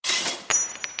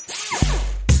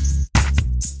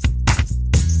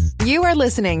You are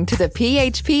listening to the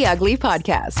PHP Ugly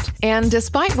podcast. And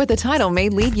despite what the title may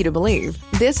lead you to believe,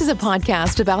 this is a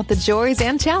podcast about the joys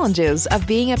and challenges of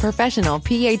being a professional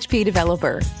PHP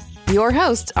developer. Your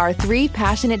hosts are three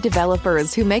passionate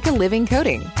developers who make a living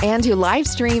coding and who live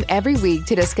stream every week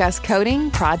to discuss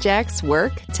coding, projects,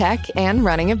 work, tech, and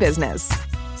running a business.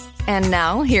 And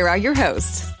now, here are your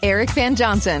hosts, Eric Van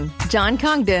Johnson, John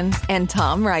Congdon, and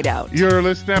Tom Rideout. You're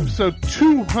listening to episode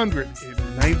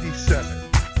 297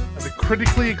 of the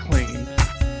critically acclaimed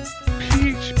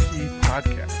PHP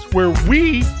podcast, where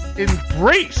we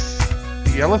embrace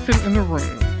the elephant in the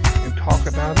room and talk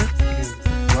about it and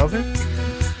love it.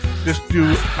 Just do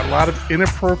a lot of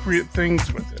inappropriate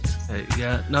things with it. I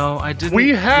didn't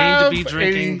mean to be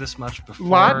drinking this much before.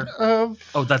 Lot of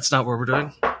that's not what we're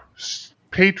doing.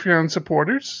 Patreon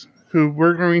supporters who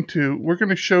we're going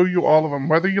to show you all of them,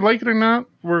 whether you like it or not.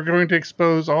 We're going to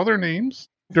expose all their names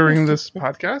during this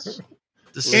podcast.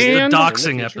 This is the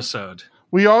doxing episode.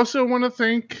 We also want to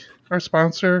thank our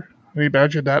sponsor,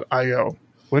 honeybadger.io,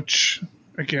 which,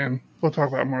 again, we'll talk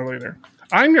about more later.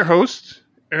 I'm your host,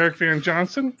 Eric Van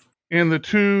Johnson, and the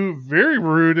two very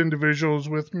rude individuals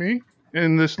with me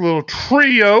in this little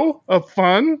trio of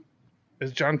fun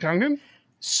is John Congdon.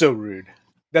 So rude.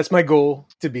 That's my goal,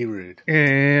 to be rude.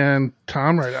 And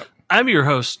Tom Rideout. I'm your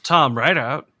host, Tom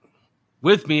Rideout.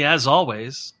 With me, as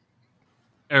always,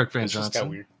 Eric Van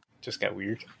Johnson. Just got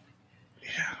weird.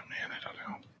 Yeah, man, I don't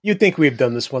know. You'd think we've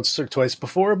done this once or twice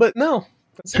before, but no.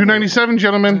 297,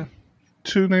 gentlemen.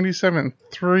 297.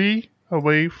 3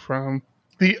 away from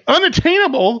the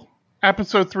unattainable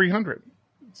episode 300.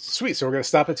 Sweet. So we're going to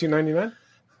stop at 299?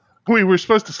 We were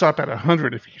supposed to stop at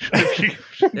 100 if you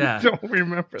yeah. don't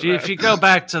remember that. If you go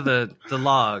back to the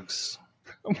logs.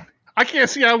 I can't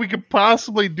see how we could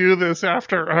possibly do this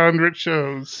after 100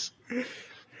 shows.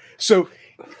 So,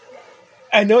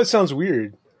 I know it sounds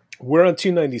weird. We're on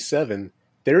 297.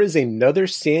 There is another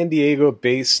San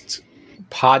Diego-based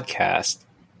podcast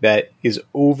that is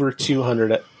over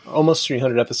 200, almost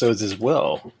 300 episodes as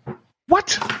well.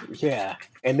 What? Yeah,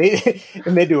 and they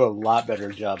do a lot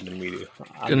better job than we do.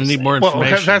 Gonna need more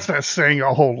information. Well, that's not saying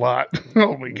a whole lot.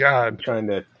 Oh my god! Trying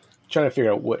to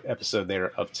figure out what episode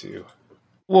they're up to.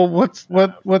 Well, what's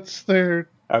their?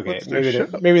 Okay, what's their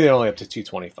maybe they're only up to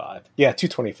 225. Yeah,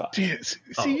 225. See,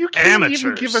 you can't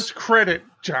even give us credit,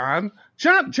 John.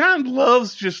 John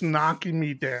loves just knocking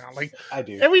me down. Like I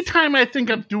do. Every time I think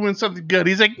I'm doing something good,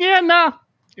 he's like, "Yeah, no,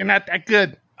 you're not that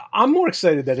good." I'm more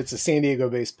excited that it's a San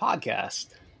Diego-based podcast.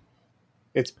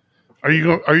 Are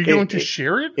you going to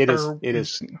share it? It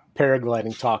is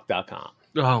paraglidingtalk.com.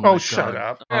 Oh, shut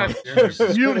up. Oh,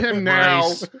 Mute him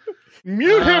now.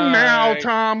 Mute him now,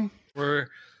 Tom. We're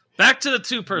back to the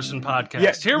two-person podcast.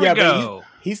 Yeah, Here we go.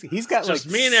 He's got just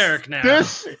me and Eric now.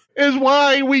 This is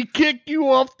why we kick you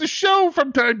off the show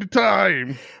from time to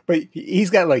time. But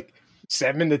he's got like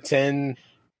 7 to 10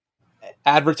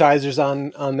 advertisers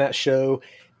on that show.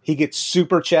 He gets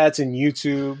super chats in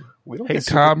YouTube.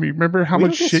 Tom, you remember how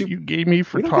much shit you gave me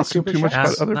for talking too much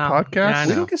about other podcasts? Yeah,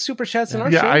 we don't get super chats in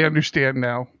our show. show. Yeah, I understand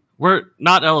now. We're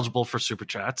not eligible for super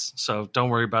chats, so don't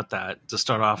worry about that to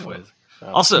start off with.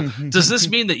 Also, does this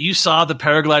mean that you saw the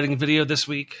paragliding video this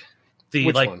week?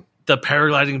 Which one? The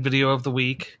paragliding video of the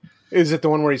week. Is it the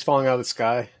one where he's falling out of the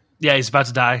sky? Yeah, he's about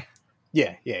to die.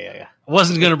 Yeah. I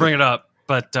wasn't going to bring it up,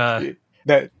 but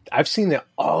that I've seen that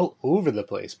all over the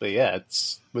place. But yeah,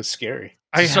 it was scary.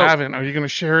 I haven't. Are you going to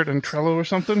share it in Trello or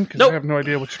something? Because I have no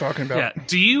idea what you're talking about. Yeah.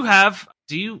 Do you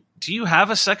have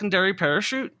a secondary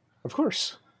parachute? Of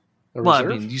course. Well, I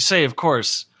mean, you say of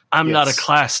course. I'm not a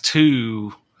class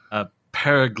 2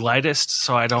 paraglidist,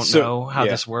 so I don't know how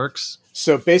this works.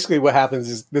 So basically what happens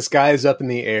is this guy is up in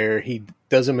the air, he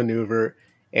does a maneuver,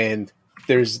 and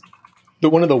there's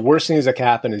one of the worst things that can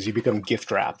happen is you become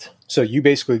gift wrapped. So you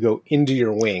basically go into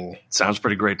your wing. Sounds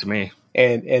pretty great to me.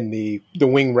 And the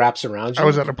wing wraps around you. I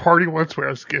was at a party once where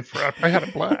I was gift wrapped. I had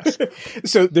a blast.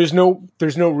 So there's no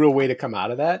real way to come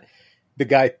out of that. The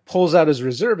guy pulls out his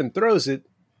reserve and throws it,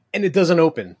 and it doesn't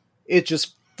open. It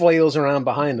just flails around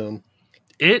behind him.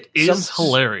 It is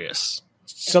hilarious.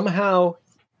 Somehow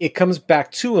it comes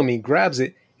back to him. He grabs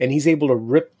it, and he's able to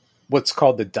rip what's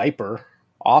called the diaper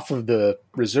off of the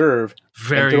reserve.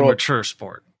 Very mature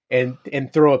sport. And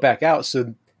throw it back out.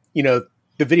 So, the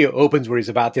video opens where he's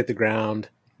about to hit the ground.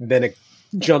 Then it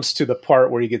jumps to the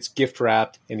part where he gets gift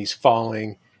wrapped and he's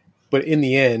falling. But in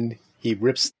the end, he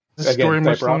rips the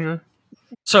diaper off.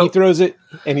 So he throws it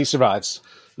and he survives.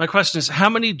 My question is, how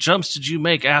many jumps did you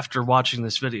make after watching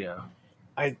this video?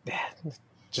 I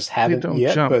just haven't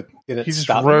yet, but he just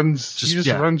runs. He just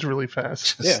runs really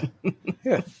fast.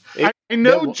 Yeah. I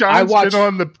know no, John's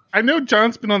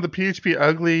been on the PHP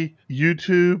Ugly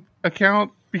YouTube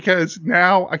account because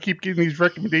now I keep getting these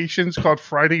recommendations called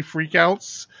Friday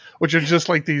Freakouts, which are just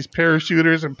like these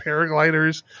parachuters and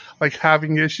paragliders like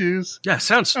having issues. Yeah,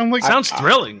 sounds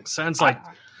thrilling. Sounds like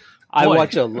I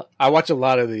watch a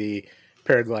lot of the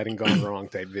paragliding gone wrong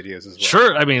type videos as well.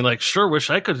 Sure, I mean, wish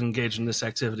I could engage in this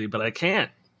activity, but I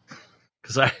can't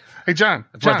because Hey, John,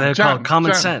 what they call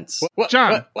common John, sense.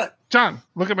 John, What? John,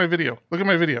 look at my video.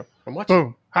 I'm watching.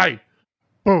 Boom. Hi.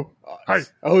 Boom. Hi.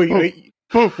 Oh, Boom.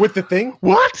 Boom. with the thing?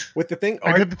 What? With the thing?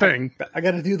 I did the thing. I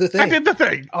got to do the thing. I did the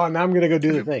thing. Oh, now I'm going to go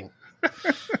do the thing.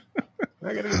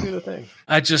 I got to go do the thing.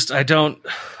 I don't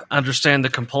understand the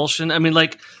compulsion. I mean,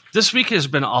 this week has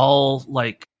been all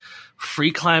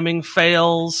free climbing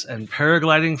fails and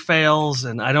paragliding fails,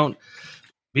 and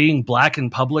being black in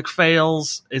public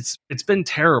fails. It's been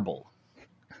terrible.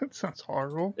 That sounds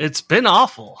horrible. It's been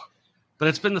awful, but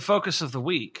it's been the focus of the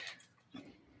week.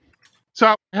 So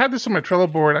I had this on my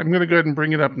Trello board. I'm going to go ahead and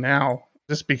bring it up now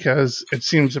just because it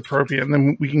seems appropriate, and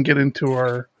then we can get into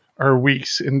our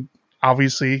weeks. And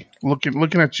obviously,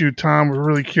 looking at you, Tom, we're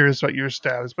really curious about your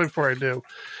status. But before I do,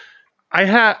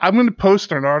 I'm going to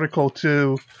post an article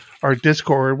to our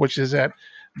Discord, which is at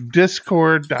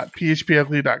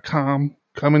discord.phpugly.com.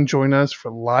 Come and join us for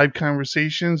live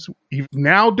conversations.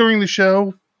 Now during the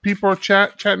show, people are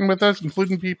chatting with us,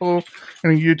 including people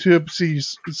on YouTube. See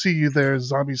you there,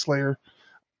 Zombie Slayer.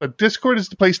 But Discord is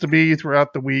the place to be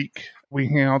throughout the week. We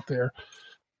hang out there,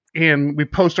 and we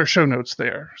post our show notes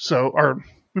there.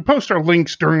 We post our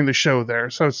links during the show there,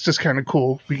 so it's just kind of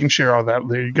cool. We can share all that.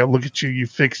 There you go. Look at you. You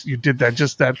did that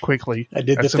just that quickly.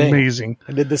 That's amazing.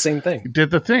 I did the same thing. You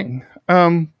did the thing.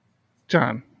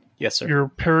 John. Yes, sir. Your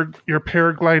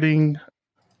paragliding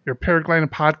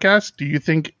podcast. Do you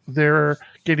think they're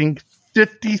getting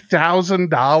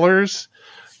 $50,000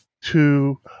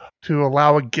 to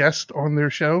allow a guest on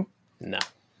their show? No.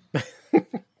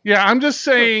 Yeah, I'm just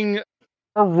saying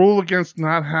our rule against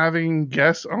not having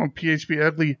guests on PHP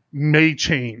Ugly may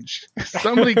change. If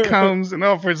somebody comes and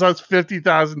offers us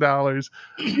 $50,000,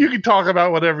 you can talk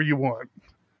about whatever you want.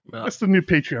 Well, that's the new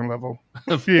Patreon level.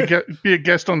 Be a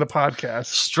guest on the podcast.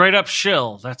 Straight up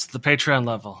shill. That's the Patreon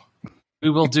level. We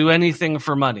will do anything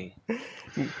for money.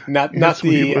 Not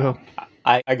the.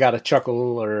 I got a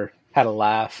chuckle or had a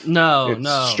laugh. No.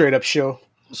 Straight up shill.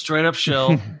 Straight up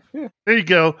shill. Yeah. There you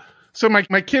go. So my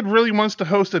kid really wants to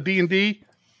host a D&D.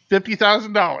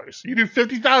 $50,000. You do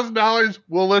 $50,000,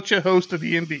 we'll let you host a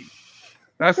D&D.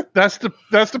 That's the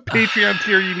Patreon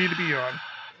tier you need to be on.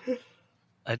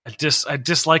 I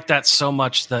dislike that so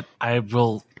much that I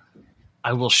will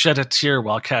shed a tear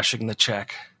while cashing the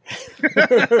check. All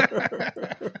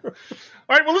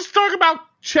right, well, let's talk about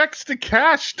checks to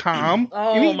cash, Tom.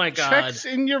 Oh, any my God. Checks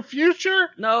in your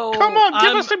future? No. Come on,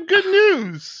 give us some good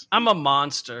news. I'm a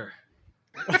monster.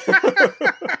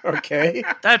 Okay.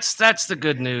 That's the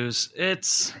good news.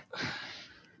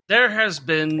 There has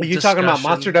been Are you talking about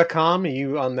Monster.com? Are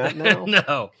you on that now?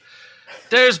 No.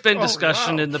 There's been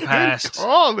discussion in the past.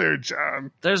 Oh, there,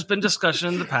 John. There's been discussion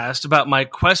in the past about my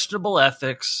questionable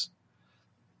ethics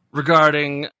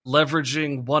regarding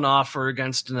leveraging one offer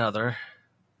against another.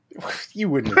 You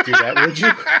wouldn't do that, would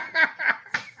you?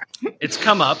 It's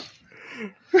come up.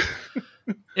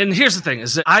 And here's the thing,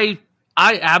 is that I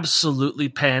absolutely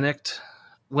panicked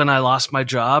when I lost my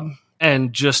job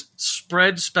and just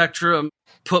spread spectrum,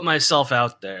 put myself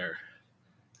out there.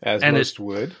 As most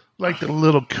would. Like the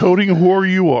little coding whore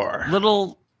you are.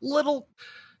 Little.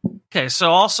 Okay, so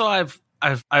also I've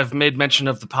made mention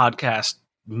of the podcast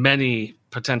many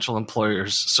potential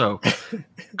employers. So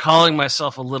calling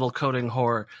myself a little coding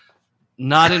whore,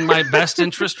 not in my best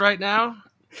interest right now.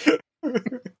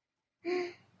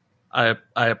 I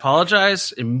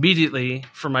apologize immediately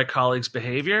for my colleagues'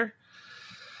 behavior.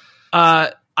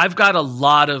 I've got a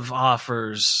lot of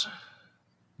offers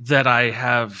that I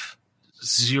have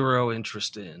zero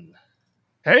interest in.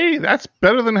 Hey, that's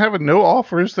better than having no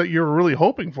offers that you're really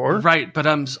hoping for. Right, but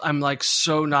I'm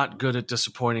so not good at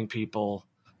disappointing people.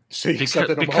 So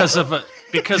because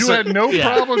you had no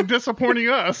problem disappointing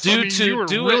us. Due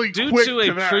to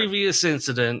a previous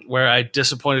incident where I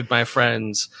disappointed my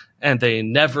friends and they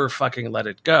never fucking let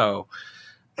it go.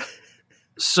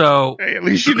 So hey, at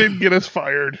least you didn't get us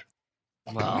fired.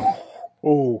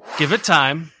 Well, give it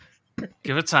time.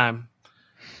 Give it time.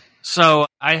 So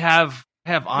I have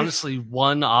honestly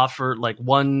one offer, like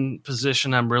one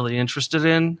position I'm really interested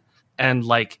in, and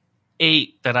like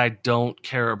 8 that I don't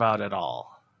care about at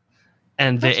all.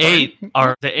 And the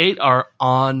 8 are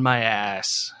on my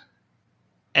ass.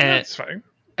 And that's fine.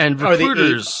 And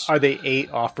recruiters are they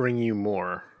 8 offering you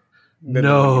more? than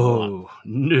the one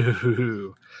you want.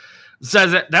 No. So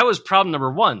that was problem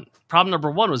number one. Problem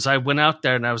number one was I went out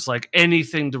there and I was like,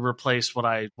 anything to replace what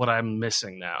I'm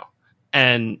missing now.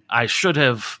 And I should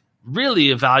have really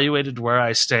evaluated where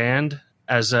I stand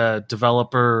as a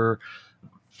developer,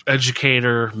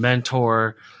 educator,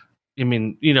 mentor. I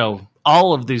mean,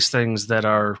 all of these things that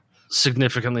are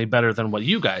significantly better than what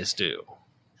you guys do.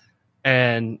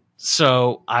 And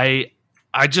so I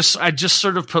just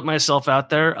sort of put myself out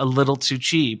there a little too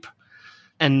cheap.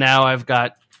 And now I've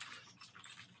got,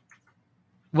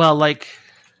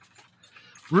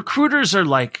 recruiters are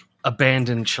like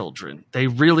abandoned children. They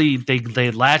really,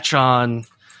 they latch on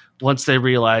once they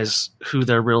realize who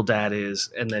their real dad is,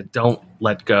 and they don't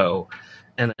let go.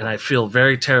 And I feel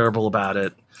very terrible about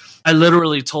it. I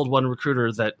literally told one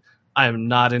recruiter that I'm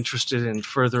not interested in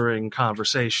furthering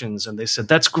conversations, and they said,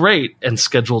 that's great, and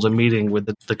scheduled a meeting with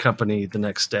the company the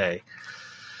next day.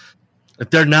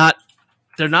 They're not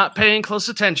paying close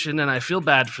attention, and I feel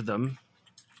bad for them.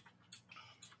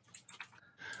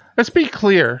 Let's be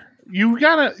clear. You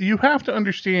have to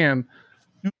understand,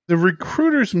 the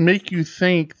recruiters make you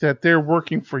think that they're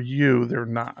working for you. They're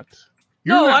not.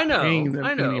 You're not paying them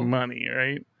any money,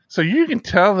 right? So you can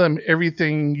tell them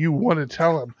everything you want to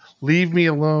tell them. Leave me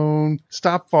alone.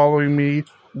 Stop following me.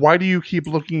 Why do you keep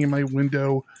looking in my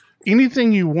window?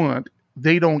 Anything you want,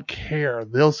 they don't care.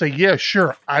 They'll say, yeah,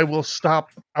 sure, I will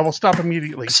stop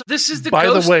immediately. So this is the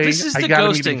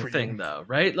ghosting thing, though,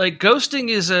 right? Like, ghosting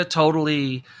is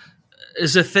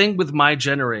a thing with my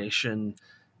generation,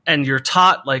 and you're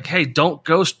taught, like, hey, don't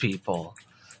ghost people.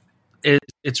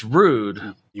 It's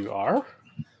rude. You are?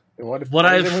 And what if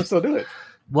everyone still do it?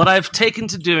 What I've taken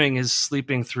to doing is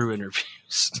sleeping through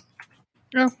interviews.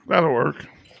 Yeah, that'll work.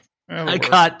 I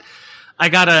got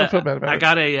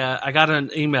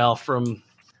an email from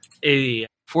a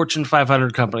Fortune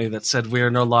 500 company that said we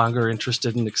are no longer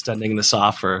interested in extending this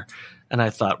offer, and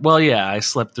I thought, well, yeah, I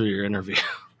slept through your interview.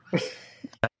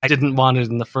 I didn't want it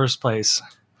in the first place.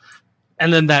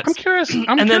 And then I'm curious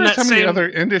how many other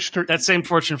industry. That same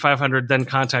Fortune 500 then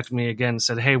contacted me again and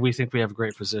said, hey, we think we have a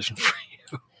great position for you.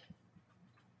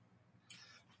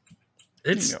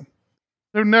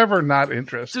 They're never not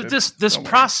interested. This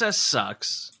process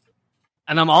sucks.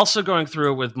 And I'm also going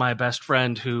through it with my best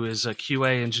friend who is a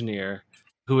QA engineer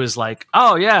who is like,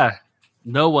 oh, yeah,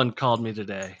 no one called me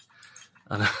today.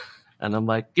 And I'm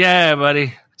like, yeah,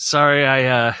 buddy, sorry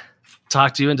I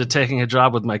talked you into taking a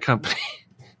job with my company.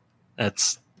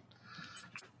 That's,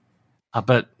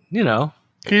 but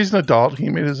he's an adult. He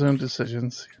made his own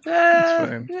decisions. That's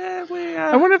fine.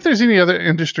 I wonder if there's any other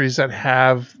industries that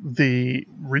have the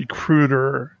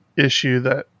recruiter issue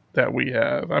that we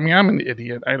have. I mean, I'm an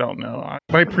idiot. I don't know.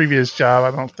 My previous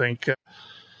job, I don't think,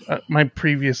 my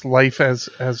previous life as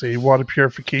a water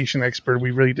purification expert, we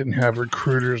really didn't have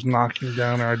recruiters knocking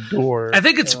down our door. I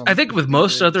think with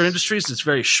most other industries, it's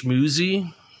very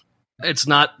schmoozy. It's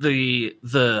not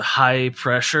the high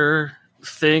pressure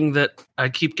thing that I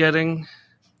keep getting.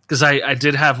 Because I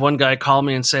did have one guy call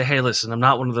me and say, hey, listen, I'm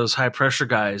not one of those high pressure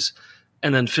guys.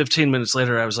 And then 15 minutes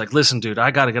later, I was like, listen, dude,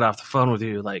 I got to get off the phone with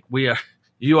you. Like,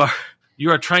 you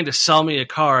are trying to sell me a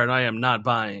car and I am not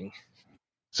buying.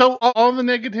 So all the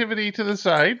negativity to the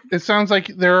side, it sounds like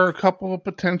there are a couple of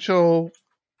potential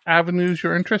avenues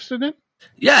you're interested in.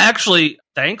 Yeah, actually,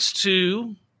 thanks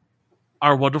to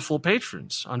our wonderful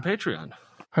patrons on Patreon.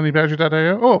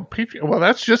 Honeybadger.io. Oh, Patreon. Well,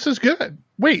 that's just as good.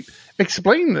 Wait,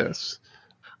 explain this.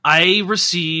 I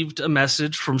received a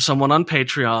message from someone on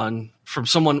Patreon,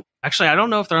 actually, I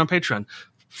don't know if they're on Patreon,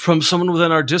 from someone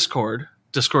within our Discord,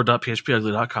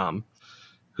 discord.phpugly.com,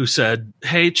 who said,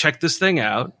 hey, check this thing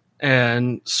out.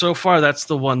 And so far, that's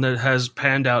the one that has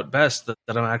panned out best that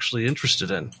I'm actually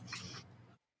interested in.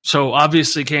 So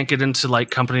obviously can't get into like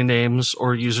company names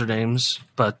or usernames,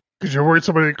 but... Because you're worried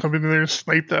somebody will come in there and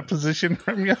snipe that position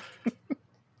from you?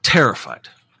 Terrified.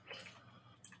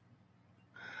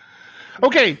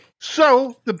 Okay,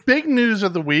 so the big news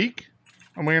of the week,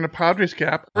 I'm wearing a Padres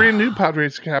cap, brand new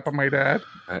Padres cap, I might add.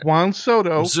 Right. Juan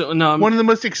Soto, one of the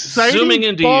most exciting zooming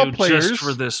into ball you players. Just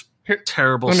for this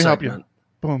terrible segment. Let me help you.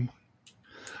 Boom.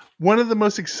 One of the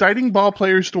most exciting ball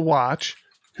players to watch,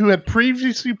 who had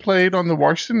previously played on the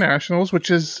Washington Nationals,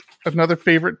 which is another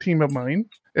favorite team of mine.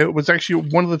 It was actually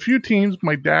one of the few teams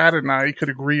my dad and I could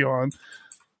agree on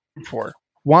before.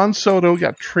 Juan Soto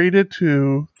got traded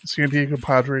to the San Diego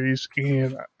Padres,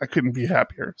 and I couldn't be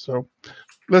happier. So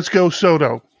let's go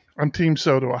Soto. I'm Team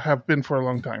Soto. I have been for a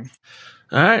long time.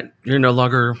 All right. You're no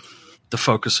longer the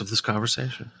focus of this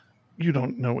conversation. You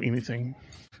don't know anything.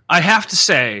 I have to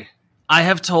say, I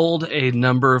have told a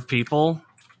number of people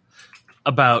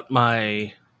about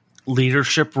my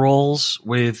leadership roles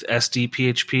with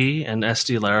SDPHP and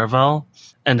SD Laravel,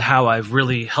 and how I've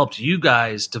really helped you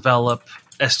guys develop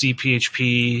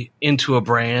SDPHP into a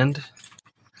brand.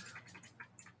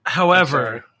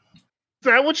 However, Is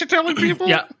that what you're telling people?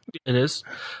 yeah, it is.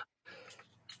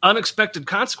 Unexpected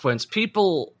consequence.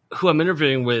 People who I'm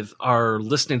interviewing with are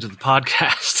listening to the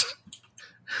podcast,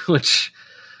 which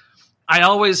I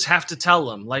always have to tell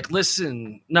them, like,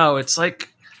 listen, no, it's a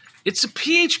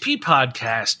PHP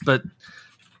podcast, but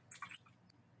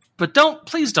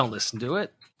please don't listen to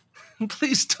it.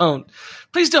 Please don't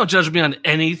judge me on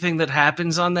anything that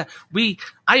happens on that.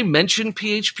 I mention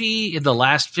PHP in the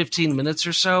last 15 minutes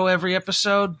or so every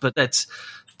episode, but that's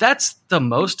the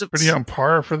most of Pretty on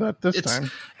par for that this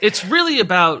time. It's really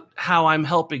about how I'm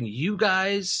helping you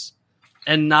guys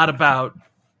and not about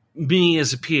me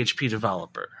as a PHP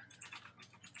developer.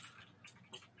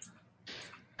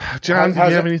 John, do you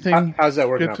have anything? How's that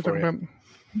working good out to for talk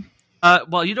you? about?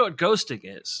 Well, you know what ghosting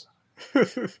is.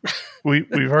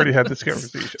 We've already had this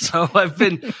conversation. So I've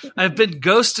been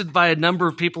ghosted by a number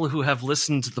of people who have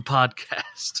listened to the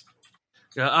podcast.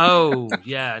 Oh,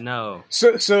 yeah, no.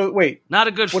 So wait, not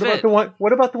a good what fit.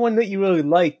 What about the one that you really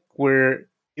like, where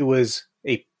it was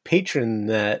a patron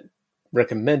that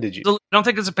recommended you? I don't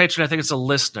think it's a patron. I think it's a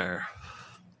listener.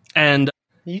 And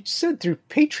You said through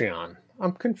Patreon.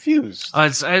 I'm confused. I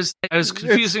was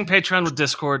confusing Patreon with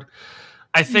Discord.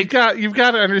 I think you've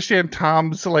got to understand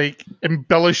Tom's like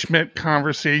embellishment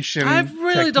conversation. I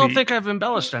really don't think I've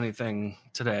embellished anything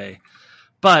today,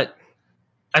 but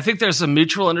I think there's a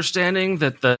mutual understanding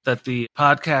that the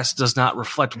podcast does not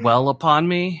reflect well upon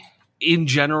me in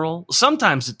general.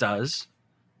 Sometimes it does,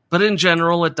 but in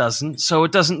general it doesn't. So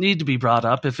it doesn't need to be brought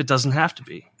up if it doesn't have to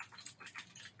be.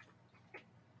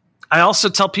 I also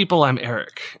tell people I'm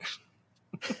Eric.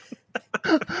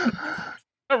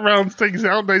 That rounds things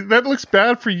out. That looks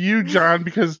bad for you, John,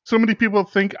 because so many people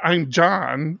think I'm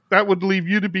John. That would leave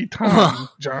you to be Tom,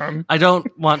 John. I don't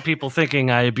want people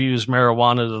thinking I abuse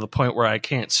marijuana to the point where I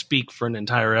can't speak for an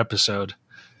entire episode.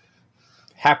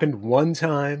 Happened one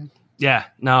time. Yeah,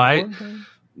 no,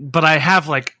 but I have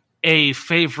like a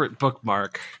favorite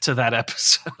bookmark to that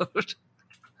episode.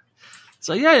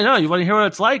 So yeah, you want to hear what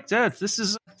it's like? Yeah, this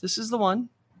is the one.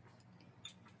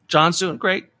 John's doing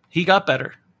great. He got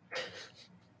better.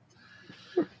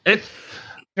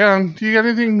 John, do you got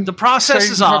anything? The process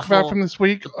is to talk awful. about from this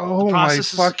week? Oh my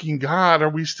fucking god! Are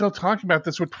we still talking about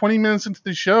this? We're 20 minutes into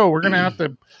the show. We're gonna have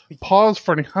to pause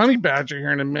for a honey badger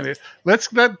here in a minute.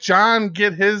 Let's let John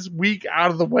get his week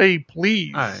out of the way,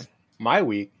 please. All right. My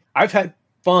week, I've had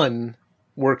fun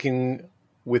working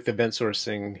with event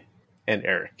sourcing and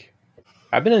Eric.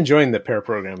 I've been enjoying the pair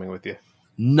programming with you.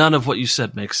 None of what you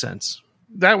said makes sense.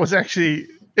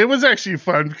 It was actually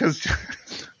fun because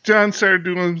John started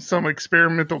doing some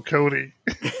experimental coding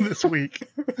this week,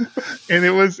 and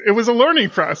it was a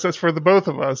learning process for the both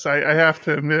of us. I have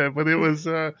to admit, but it was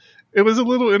a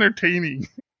little entertaining.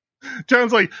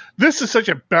 John's like, "This is such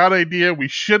a bad idea. We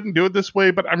shouldn't do it this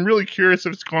way." But I'm really curious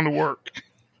if it's going to work.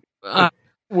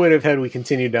 Would have had we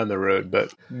continued down the road,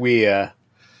 but we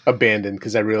abandoned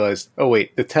because I realized, oh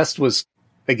wait, the test was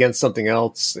against something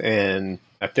else, and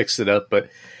I fixed it up, but.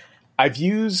 I've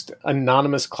used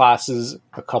anonymous classes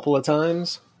a couple of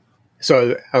times.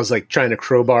 So I was like trying to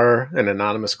crowbar an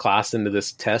anonymous class into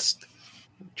this test,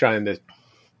 trying to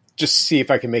just see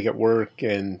if I can make it work.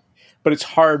 But it's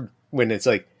hard when it's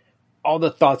like all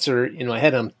the thoughts are in my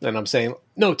head and I'm saying,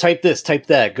 no, type this, type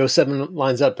that, go 7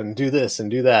 lines up and do this and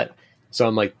do that. So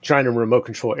I'm like trying to remote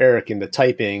control Eric into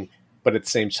typing, but at the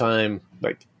same time,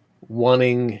 like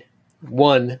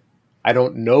I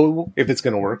don't know if it's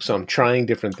going to work, so I'm trying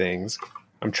different things.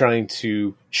 I'm trying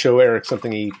to show Eric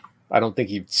something I don't think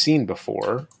he'd seen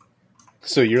before.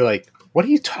 So you're like, what are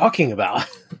you talking about?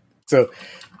 So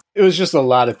it was just a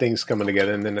lot of things coming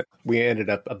together, and then we ended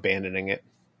up abandoning it.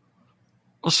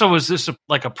 Well, so was this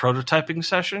like a prototyping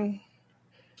session?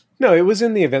 No, it was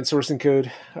in the event sourcing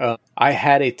code. I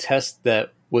had a test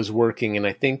that was working, and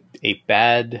I think a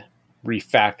bad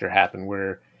refactor happened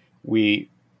where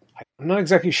I'm not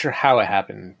exactly sure how it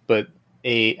happened, but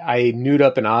I newed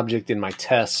up an object in my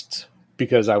test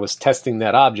because I was testing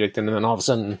that object, and then all of a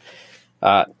sudden,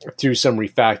 through some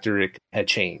refactor, it had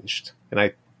changed. And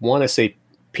I want to say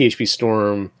PHP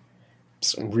Storm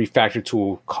refactor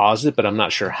tool caused it, but I'm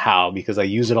not sure how because I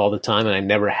use it all the time and I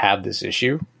never have this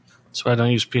issue. So I don't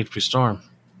use PHP Storm.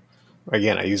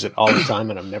 Again, I use it all the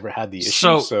time and I've never had the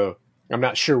issue, so I'm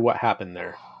not sure what happened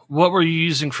there. What were you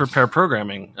using for pair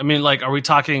programming? I mean, like, are we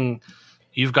talking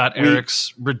you've got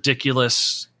Eric's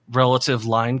ridiculous relative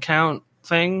line count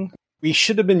thing? We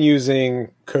should have been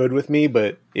using Code with Me,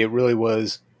 but it really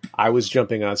was I was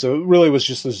jumping on. So it really was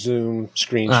just a Zoom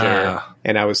screen share,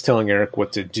 and I was telling Eric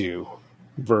what to do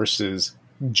versus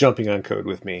jumping on code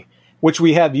with me, which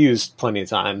we have used plenty of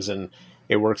times, and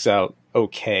it works out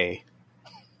okay.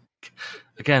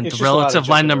 Again, the relative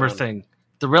line number thing.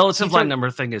 The relative line number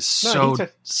thing is so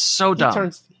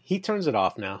dumb. He turns it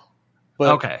off now.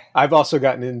 But okay. I've also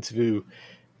gotten into,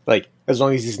 like, as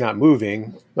long as he's not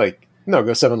moving, like, no,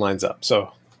 go 7 lines up.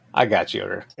 So I got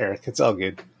you, Eric. It's all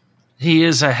good. He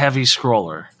is a heavy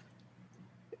scroller.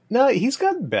 No, he's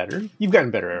gotten better. You've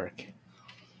gotten better, Eric.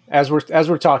 As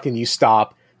we're talking, you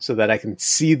stop so that I can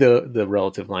see the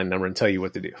relative line number and tell you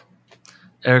what to do.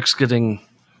 Eric's getting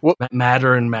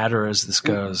madder and madder as this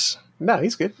goes. No,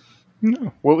 he's good.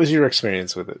 No. What was your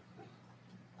experience with it?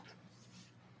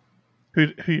 Who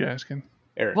are you asking?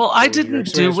 Eric. Well, I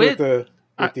didn't do it. With the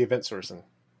event sourcing.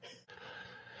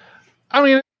 I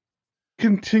mean,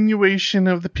 continuation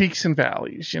of the peaks and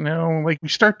valleys, like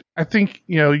I think,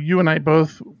 you and I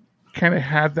both kind of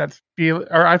had that feel,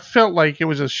 or I felt like it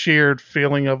was a shared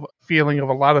feeling of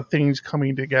a lot of things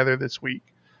coming together this week.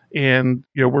 And,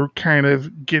 we're kind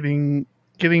of getting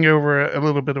over a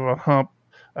little bit of a hump.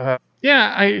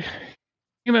 My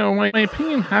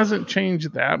opinion hasn't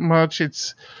changed that much.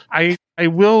 I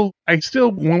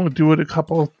still want to do it a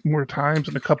couple more times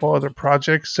and a couple other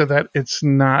projects so that it's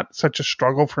not such a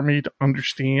struggle for me to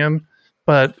understand.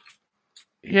 But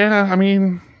yeah, I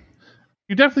mean,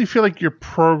 you definitely feel like you're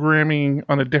programming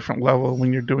on a different level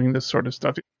when you're doing this sort of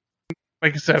stuff.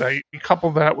 Like I said, I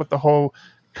couple that with the whole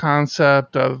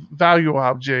concept of value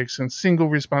objects and single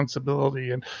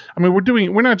responsibility. And I mean,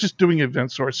 we're not just doing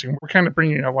event sourcing. We're kind of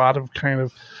bringing a lot of kind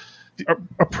of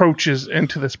approaches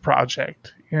into this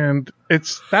project. And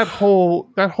it's that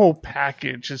whole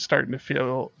package is starting to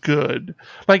feel good.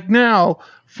 Like now,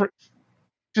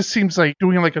 just seems like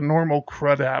doing like a normal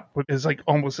CRUD app is like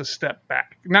almost a step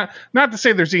back. Not to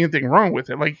say there's anything wrong with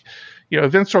it. Like,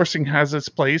 event sourcing has its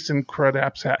place and CRUD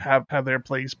apps have their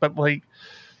place. But like,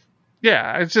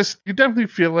 yeah, it's just, you definitely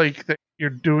feel like that you're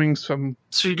doing some.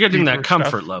 So you're getting that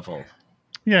comfort stuff. level.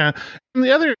 Yeah. And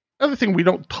the other thing we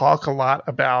don't talk a lot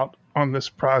about on this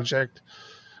project,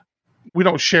 we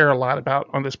don't share a lot about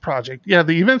on this project. Yeah,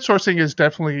 the event sourcing is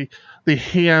definitely the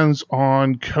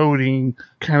hands-on coding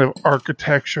kind of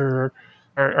architecture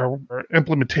or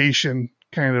implementation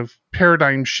kind of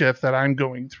paradigm shift that I'm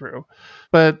going through.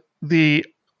 But the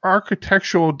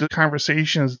architectural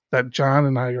conversations that John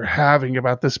and I are having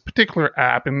about this particular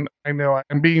app, and I know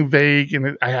I'm being vague,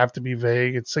 and I have to be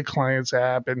vague. It's a client's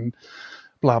app and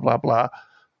blah, blah, blah.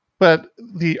 But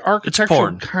the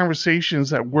architectural conversations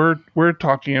that we're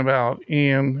talking about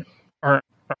and our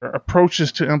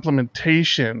approaches to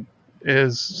implementation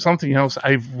is something else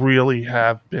I really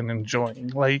have been enjoying.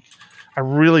 Like, I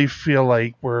really feel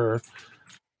like we're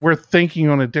thinking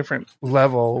on a different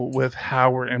level with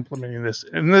how we're implementing this.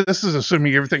 And this is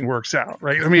assuming everything works out,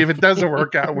 right? I mean, if it doesn't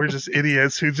work out, we're just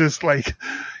idiots who just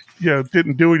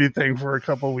didn't do anything for a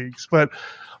couple of weeks. But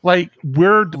like,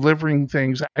 we're delivering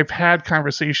things. I've had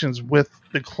conversations with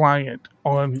the client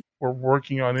we're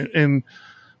working on it, and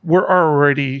we're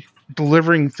already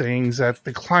delivering things that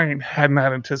the client had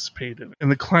not anticipated, and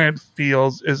the client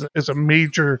feels is a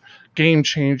major game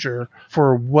changer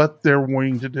for what they're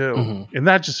wanting to do. Mm-hmm. And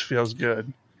that just feels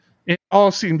good. It all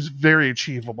seems very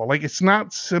achievable. Like, it's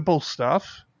not simple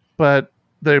stuff, but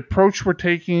the approach we're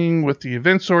taking with the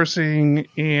event sourcing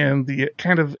and the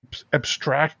kind of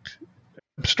abstracted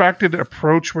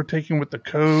approach we're taking with the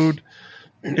code,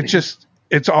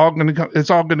 it's all going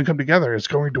to come together. It's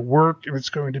going to work, and it's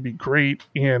going to be great.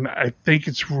 And I think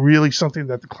it's really something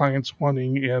that the client's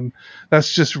wanting, and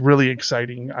that's just really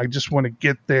exciting. I just want to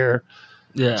get there,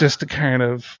 just to kind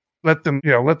of let them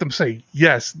say,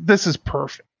 yes, this is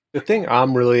perfect. The thing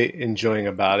I'm really enjoying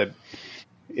about it,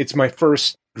 it's my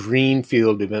first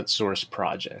greenfield event source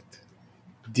project.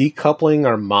 Decoupling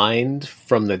our mind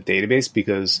from the database,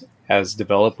 because as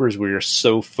developers, we are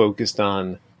so focused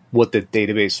on what the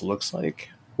database looks like,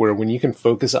 where when you can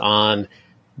focus on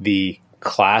the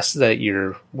class that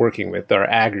you're working with, or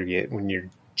aggregate, when you're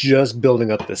just building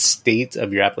up the state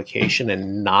of your application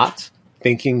and not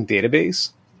thinking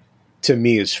database, to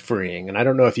me is freeing. And I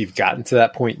don't know if you've gotten to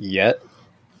that point yet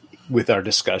with our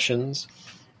discussions,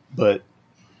 but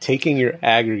taking your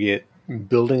aggregate,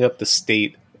 building up the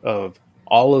state of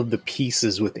all of the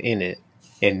pieces within it,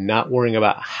 and not worrying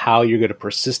about how you're going to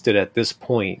persist it at this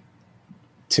point,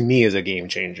 to me, is a game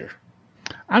changer.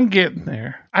 I'm getting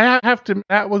there. I have to.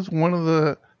 That was one of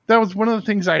the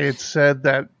things I had said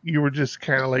that you were just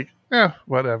kind of like,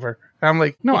 whatever. I'm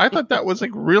like, no, I thought that was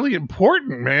like really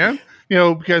important, man.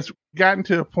 Because we've gotten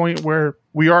to a point where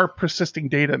we are persisting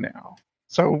data now.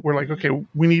 So we're like, okay,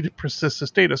 we need to persist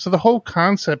this data. So the whole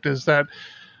concept is that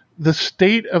the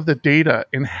state of the data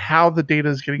and how the data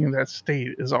is getting in that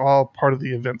state is all part of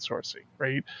the event sourcing,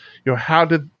 right? How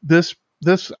did this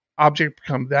object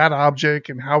become that object,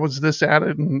 and how was this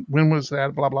added, and when was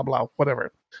that, blah, blah, blah,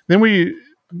 whatever. Then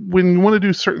when you want to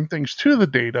do certain things to the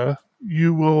data,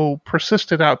 you will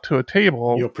persist it out to a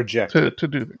table. You'll project to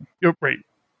do things. Right.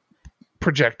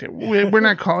 Project it. We're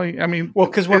not calling. I mean, well,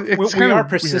 because we are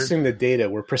persisting the data.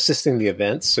 We're persisting the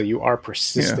events. So you are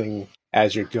persisting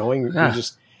as you're going. Yeah. We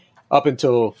just up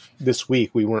until this week,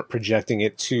 we weren't projecting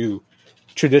it to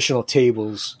traditional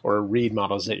tables or read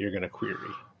models that you're going to query.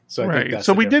 So I think that's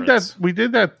so the we difference. did that. We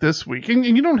did that this week, and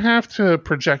you don't have to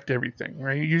project everything,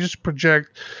 right? You just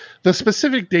project the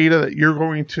specific data that you're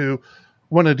going to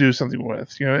want to do something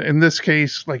with. In this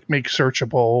case, like make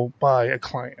searchable by a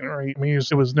client, right? I mean,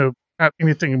 it was not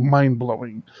anything mind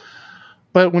blowing.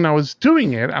 But when I was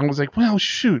doing it, I was like, well,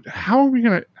 shoot, how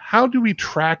do we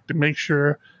track to make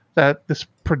sure that this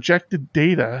projected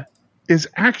data is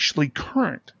actually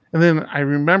current? And then I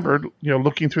remembered,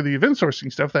 looking through the event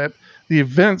sourcing stuff, that the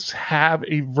events have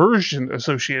a version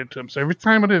associated to them. So every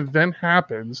time an event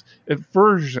happens, it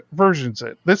versions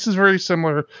it. This is very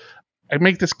similar. I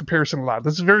make this comparison a lot.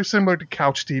 This is very similar to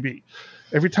CouchDB.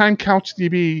 Every time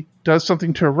CouchDB does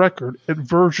something to a record, it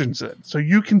versions it. So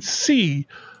you can see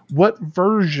what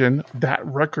version that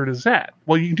record is at.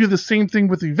 Well, you can do the same thing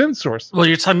with event source. Well,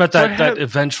 you're talking about that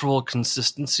eventual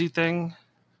consistency thing?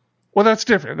 Well, that's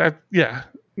different.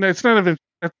 No, it's not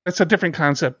that's a different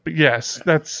concept, but yes,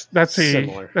 that's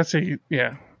similar.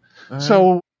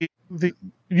 So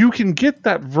you can get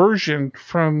that version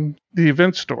from the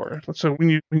event store. So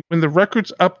when the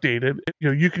record's updated,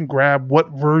 you can grab what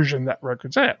version that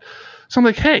record's at. So I'm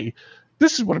like, hey,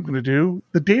 this is what I'm going to do.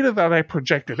 The data that I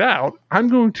projected out, I'm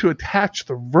going to attach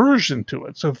the version to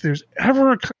it. So if there's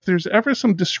ever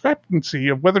some discrepancy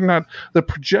of whether or not the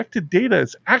projected data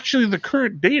is actually the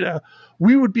current data,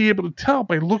 we would be able to tell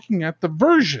by looking at the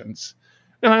versions.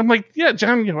 And I'm like, yeah,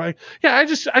 John, I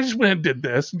just went and did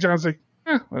this. And John's like,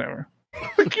 whatever.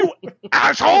 Like, you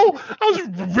asshole! I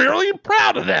was really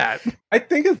proud of that. I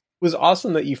think it was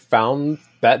awesome that you found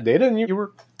that data and you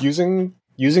were using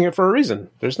it for a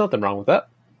reason. There's nothing wrong with that.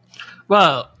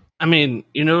 Well, I mean,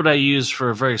 what I use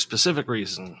for a very specific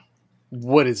reason.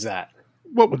 What is that?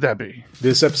 What would that be?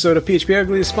 This episode of PHP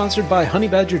Ugly is sponsored by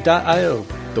honeybadger.io,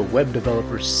 the web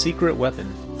developer's secret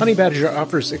weapon. Honeybadger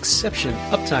offers exception,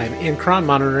 uptime, and cron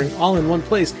monitoring all in one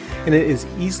place, and it is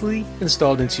easily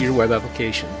installed into your web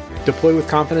application. Deploy with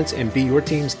confidence and be your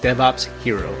team's DevOps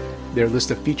hero. Their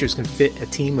list of features can fit a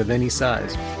team of any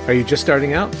size. Are you just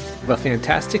starting out? Have a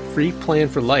fantastic free plan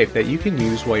for life that you can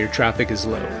use while your traffic is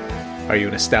low. Are you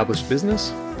an established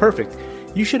business? Perfect.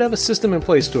 You should have a system in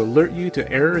place to alert you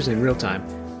to errors in real time,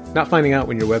 not finding out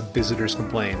when your web visitors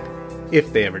complain,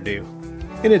 if they ever do.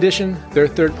 In addition, their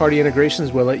third-party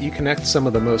integrations will let you connect some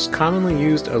of the most commonly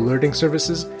used alerting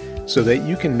services so that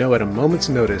you can know at a moment's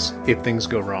notice if things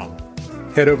go wrong.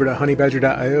 Head over to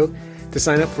honeybadger.io to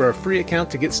sign up for a free account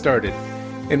to get started.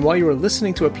 And while you are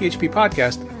listening to a PHP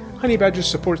podcast, Honeybadger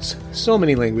supports so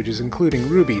many languages including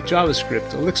Ruby,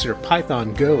 JavaScript, Elixir,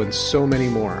 Python, Go, and so many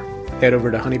more. Head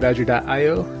over to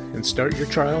honeybadger.io and start your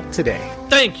trial today.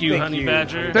 Thank you,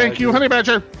 Honeybadger. Thank you,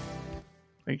 Honeybadger.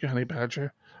 Thank you, Honeybadger.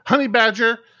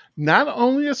 Honeybadger, not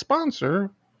only a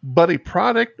sponsor, but a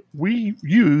product we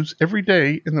use every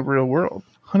day in the real world.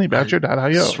 Honeybadger.io.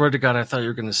 I swear to God, I thought you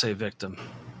were going to say victim.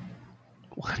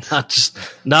 What?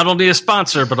 Not only a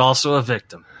sponsor, but also a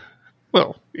victim.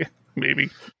 Well, yeah, maybe.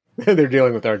 They're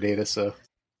dealing with our data, so.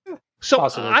 So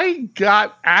possibly. I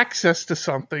got access to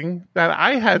something that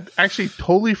I had actually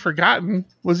totally forgotten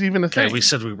was even a thing. Okay, we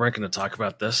said we weren't going to talk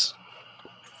about this.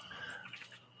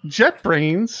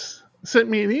 JetBrains sent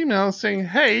me an email saying,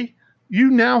 hey, you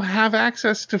now have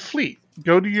access to Fleet.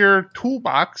 Go to your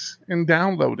toolbox and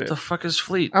download it. The fuck is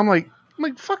Fleet? I'm like,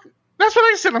 fuck. That's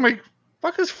what I said. I'm like,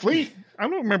 fuck is Fleet? I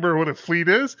don't remember what a Fleet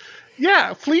is.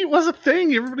 Yeah, Fleet was a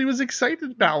thing everybody was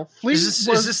excited about. Fleet is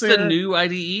this the new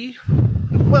IDE?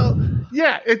 Well,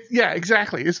 yeah,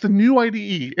 exactly. It's the new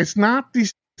IDE. It's not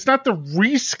the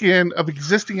reskin of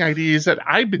existing IDEs that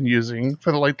I've been using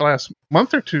for the last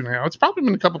month or two now. It's probably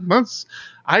been a couple of months.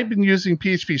 I've been using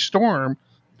PHP Storm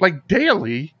like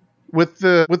daily with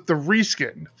the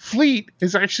reskin. Fleet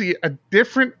is actually a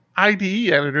different IDE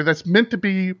editor that's meant to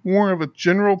be more of a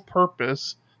general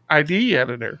purpose IDE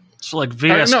editor. So like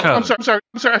VS Code. I'm sorry.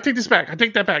 I take this back. I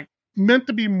take that back. Meant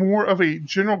to be more of a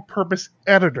general purpose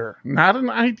editor, not an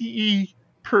IDE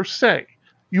per se.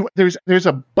 There's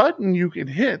a button you can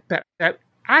hit that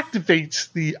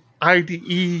activates the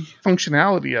IDE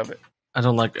functionality of it. I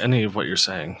don't like any of what you're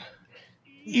saying.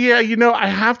 Yeah, I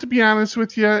have to be honest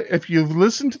with you. If you've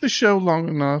listened to the show long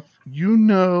enough,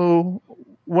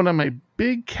 one of my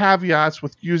big caveats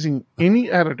with using any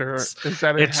editor is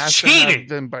that it has to have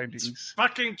Vim bindings. It's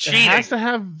fucking cheating. It has to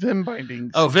have Vim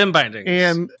bindings. Oh, Vim bindings.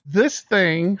 And this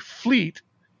thing, Fleet,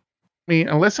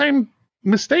 unless I'm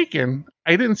mistaken,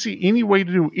 I didn't see any way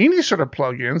to do any sort of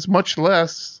plugins, much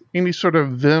less any sort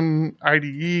of Vim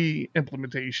IDE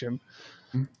implementation.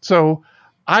 So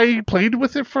I played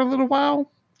with it for a little while,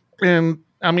 and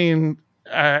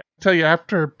I tell you,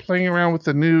 after playing around with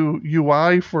the new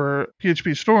UI for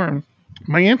PHP Storm,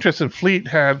 my interest in Fleet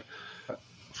had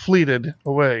fleeted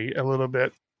away a little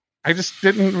bit. I just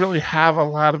didn't really have a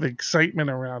lot of excitement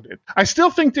around it. I still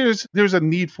think there's a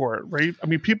need for it, right?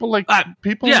 People like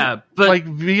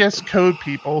VS Code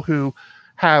people who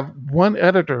have one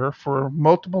editor for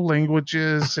multiple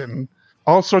languages and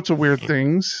all sorts of weird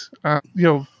things.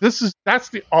 That's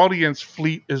the audience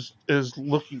Fleet is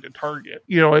looking to target.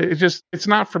 It's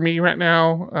not for me right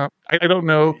now. I don't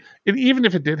know. And even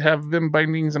if it did have Vim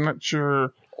bindings, I'm not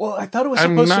sure. Well, I thought it was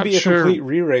supposed to be a complete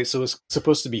rewrite, so it was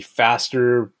supposed to be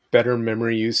faster, better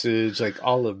memory usage, like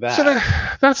all of that. So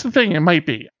that's the thing. It might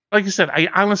be. Like I said, I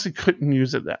honestly couldn't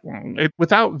use it that long.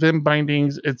 Without Vim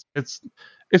bindings, it's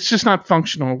just not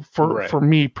functional for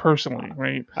me personally,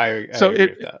 right? I agree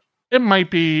with that. It might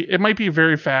be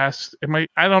very fast.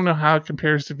 I don't know how it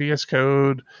compares to VS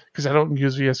Code because I don't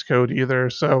use VS Code either.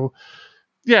 So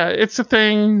yeah, it's a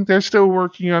thing. They're still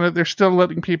working on it. They're still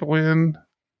letting people in.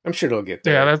 I'm sure it'll get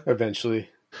there eventually.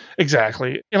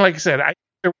 Exactly. And like I said,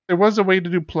 there was a way to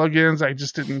do plugins. I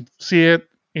just didn't see it.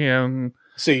 And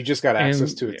so you just got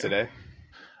access to it today?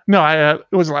 No,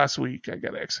 it was last week. I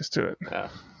got access to it.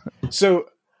 So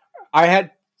I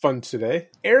had fun today.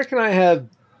 Eric and I have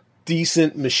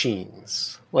decent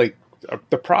machines. Like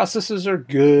the processors are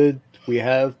good. We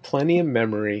have plenty of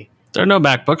memory. There are no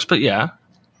MacBooks, but yeah.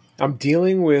 I'm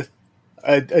dealing with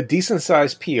a decent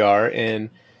sized PR,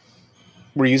 and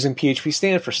we're using PHP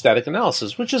Stand for static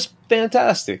analysis, which is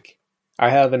fantastic. I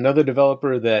have another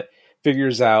developer that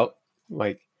figures out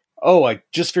I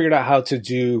just figured out how to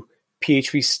do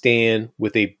PHP Stand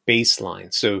with a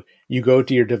baseline. So you go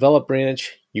to your develop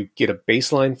branch, you get a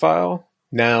baseline file.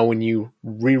 Now, when you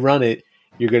rerun it,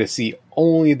 you're going to see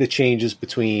only the changes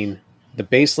between the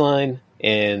baseline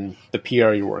and the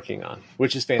PR you're working on,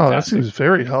 which is fantastic. Oh, that seems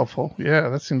very helpful. Yeah,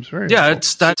 that seems very helpful. Yeah,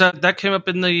 it's that came up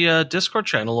in the Discord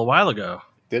channel a while ago.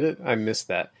 Did it? I missed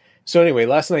that. So anyway,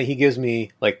 last night he gives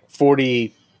me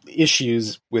 40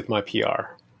 issues with my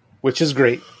PR, which is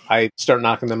great. I start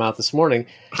knocking them out this morning,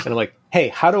 and I'm like, hey,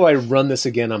 how do I run this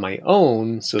again on my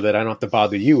own so that I don't have to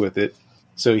bother you with it?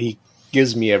 So he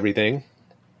gives me everything.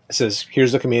 It says,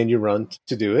 here's the command you run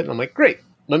to do it. And I'm like, great,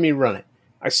 let me run it.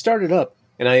 I start it up,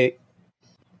 and I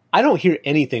don't hear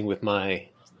anything with my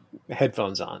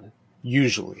headphones on,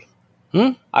 usually. I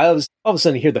all of a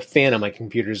sudden hear the fan on my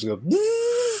computer go,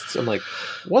 bzzz. I'm like,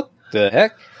 what the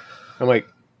heck? I'm like,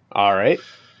 all right,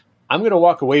 I'm going to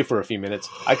walk away for a few minutes.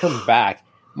 I come back,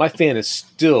 my fan is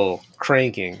still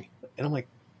cranking. And I'm like,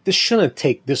 this shouldn't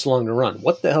take this long to run.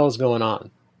 What the hell is going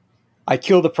on? I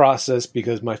kill the process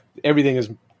because everything is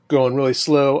going really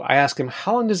slow. I ask him,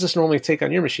 how long does this normally take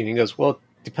on your machine? He goes, well,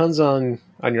 it depends on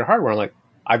your hardware. I'm like,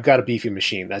 I've got a beefy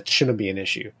machine. That shouldn't be an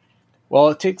issue. Well,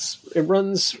 it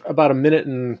runs about 1 minute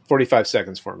and 45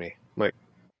 seconds for me. I'm like,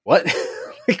 what?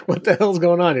 What the hell's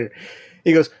going on here?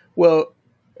 He goes, well,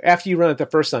 after you run it the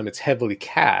first time, it's heavily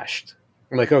cached.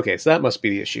 I'm like, okay, so that must be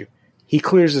the issue. He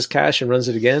clears his cache and runs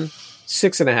it again.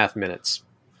 6.5 minutes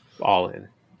all in.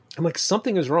 I'm like,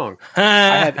 something is wrong.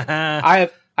 I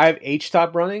have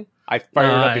HTOP running. I fire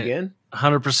it up again.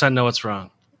 100% know what's wrong.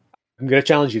 I'm going to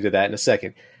challenge you to that in a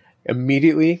second.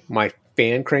 Immediately, my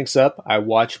fan cranks up. I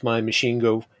watch my machine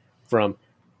go from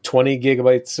 20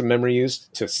 gigabytes of memory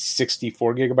used to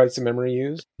 64 gigabytes of memory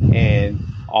used. And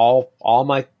all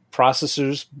my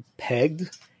processors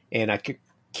pegged, and I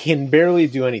can barely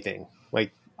do anything.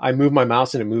 Like, I move my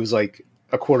mouse and it moves like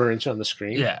a quarter inch on the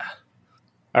screen. Yeah.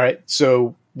 All right.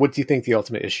 So what do you think the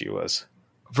ultimate issue was?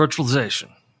 Virtualization.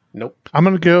 Nope. I'm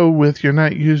going to go with you're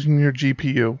not using your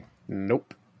GPU.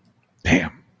 Nope.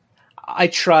 Damn. I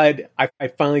tried. I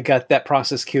finally got that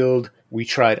process killed. We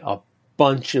tried a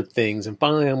bunch of things. And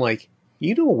finally I'm like,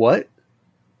 you know what?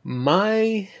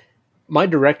 My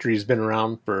directory has been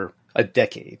around for a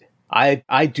decade.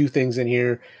 I do things in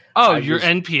here. Oh, you're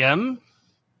NPM?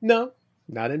 No,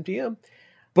 not NPM.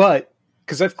 But,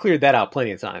 because I've cleared that out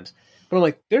plenty of times. But I'm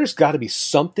like, there's got to be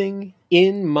something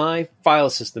in my file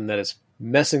system that is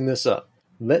messing this up.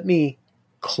 Let me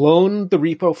clone the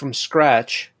repo from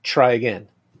scratch, try again.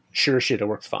 Sure shit, it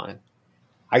worked fine.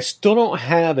 I still don't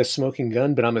have a smoking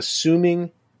gun, but I'm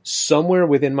assuming somewhere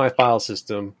within my file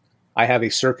system, I have a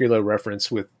circular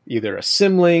reference with either a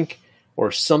symlink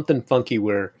or something funky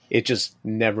where it just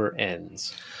never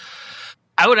ends.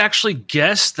 I would actually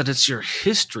guess that it's your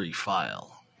history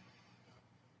file.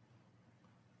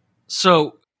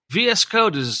 So VS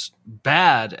Code is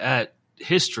bad at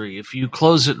history. If you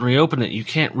close it and reopen it, you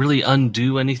can't really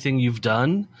undo anything you've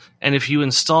done. And if you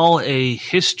install a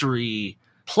history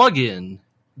plugin,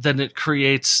 then it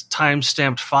creates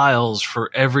timestamped files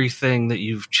for everything that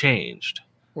you've changed.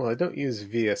 Well, I don't use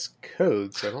VS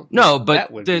Code, so I don't. No, think but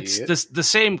that would it's be it. the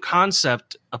same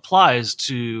concept applies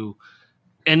to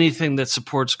anything that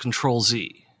supports Control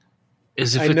Z. I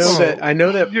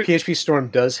know that PHP Storm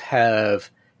does have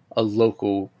a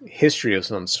local history of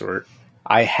some sort.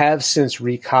 I have since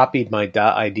recopied my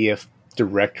 .idf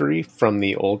directory from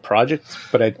the old project,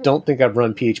 but I don't think I've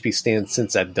run PHP stand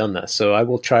since I've done that. So I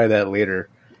will try that later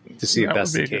to see if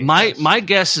that's the case. My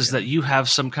guess is that you have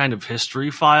some kind of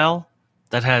history file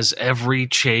that has every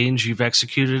change you've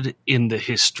executed in the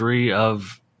history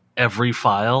of every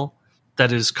file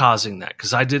that is causing that.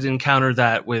 Because I did encounter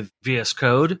that with VS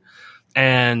Code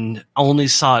and only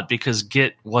saw it because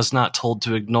Git was not told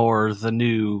to ignore the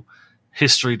new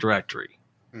history directory.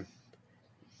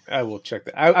 I will check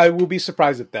that. I will be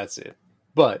surprised if that's it,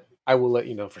 but I will let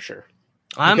you know for sure.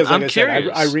 I'm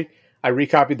curious. I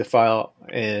recopied the file,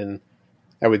 and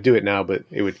I would do it now, but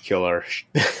it would kill our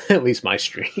at least my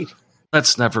stream.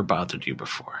 That's never bothered you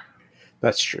before.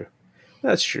 That's true.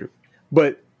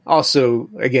 But also,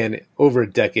 again, over a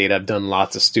decade, I've done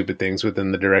lots of stupid things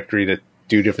within the directory to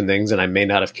do different things, and I may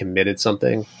not have committed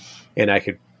something, and I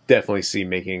could definitely see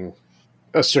making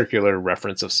a circular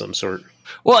reference of some sort.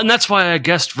 Well, and that's why I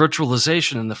guessed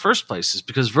virtualization in the first place, is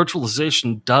because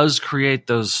virtualization does create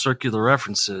those circular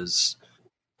references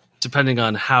depending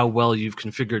on how well you've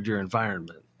configured your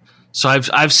environment. So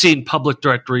I've seen public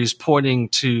directories pointing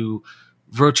to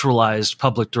virtualized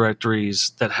public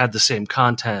directories that had the same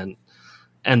content,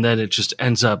 and then it just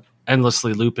ends up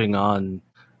endlessly looping on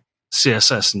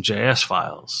CSS and JS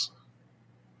files.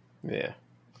 Yeah.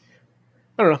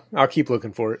 I don't know. I'll keep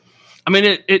looking for it. I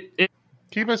mean, it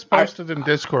keep us posted in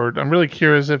Discord. I'm really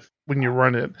curious if when you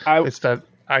run it, it's that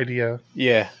idea.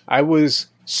 Yeah, I was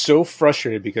so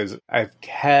frustrated because I've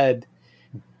had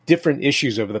different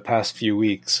issues over the past few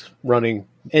weeks running.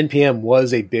 NPM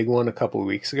was a big one a couple of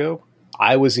weeks ago.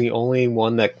 I was the only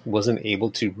one that wasn't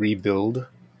able to rebuild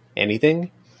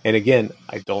anything. And again,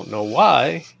 I don't know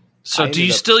why. So do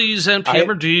you still use NPM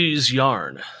or do you use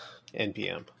Yarn?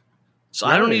 NPM. So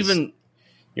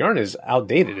Yarn is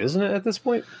outdated, isn't it, at this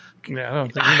point? Yeah, I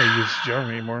don't think anybody uses Yarn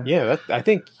anymore. Yeah, I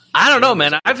think... I don't know,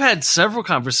 man. I've had several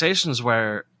conversations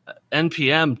where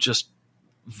NPM just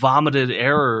vomited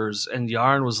errors and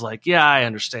Yarn was like, yeah, I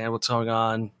understand what's going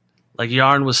on. Like,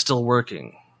 Yarn was still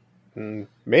working.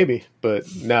 Maybe, but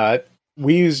no,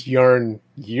 we used Yarn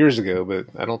years ago, but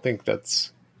I don't think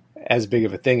that's as big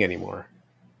of a thing anymore.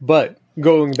 But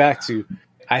going back to,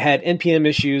 I had NPM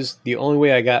issues. The only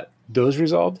way I got those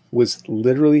resolved was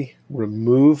literally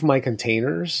remove my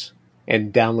containers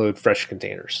and download fresh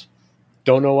containers.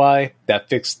 Don't know why. That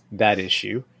fixed that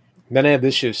issue. Then I have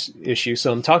this issue.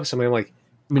 So I'm talking to somebody. I'm like,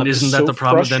 I mean, isn't that the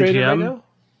problem with NPM?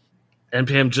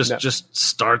 NPM just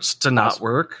starts to not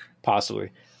work.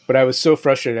 Possibly. But I was so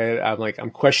frustrated. I'm like, I'm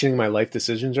questioning my life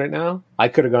decisions right now. I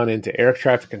could have gone into air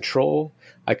traffic control.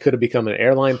 I could have become an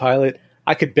airline pilot.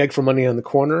 I could beg for money on the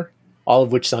corner, all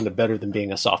of which sounded better than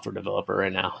being a software developer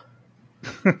right now.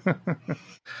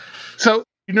 So,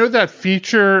 you know that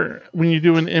feature when you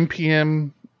do an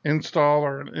NPM install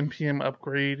or an NPM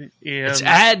upgrade? And it's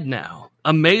add now.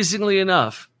 Amazingly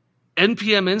enough,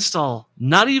 NPM install,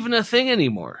 not even a thing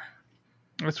anymore.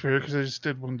 That's weird because I just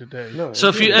did one today. No, so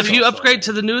if you upgrade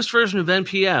to the newest version of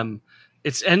NPM,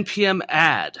 it's NPM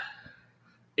add.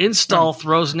 Install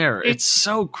throws an error. It's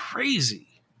so crazy.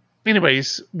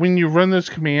 Anyways, when you run those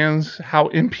commands, how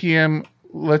NPM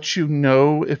lets you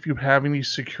know if you have any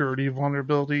security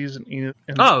vulnerabilities.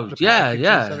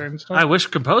 I wish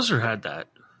Composer had that.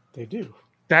 They do.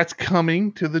 That's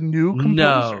coming to the new Composer.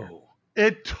 No.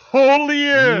 It totally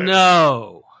is.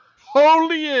 No.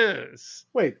 Totally is.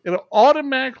 Wait. It'll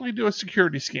automatically do a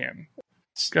security scan.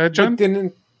 Go ahead,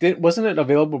 John. Wasn't it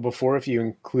available before if you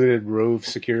included Rove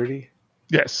security?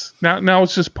 Yes. Now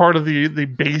it's just part of the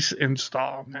base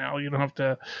install. Now you don't have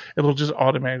to. It'll just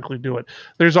automatically do it.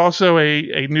 There's also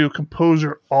a new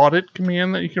Composer audit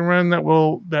command that you can run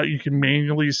that you can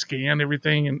manually scan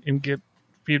everything and get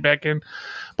feedback in.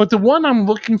 But the one I'm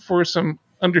looking for some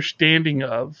understanding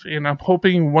of, and I'm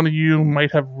hoping one of you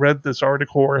might have read this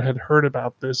article or had heard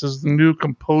about this, is the new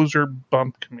composer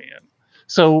bump command.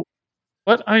 So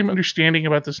what I'm understanding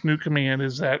about this new command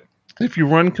is that if you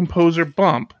run composer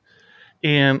bump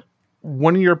and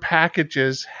one of your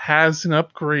packages has an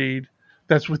upgrade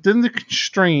that's within the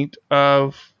constraint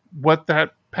of what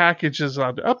that package is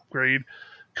allowed to upgrade,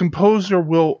 Composer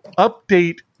will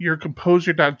update your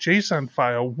composer.json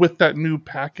file with that new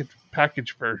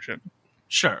package version.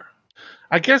 Sure.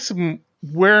 I guess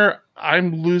where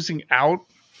I'm losing out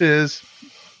is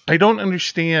I don't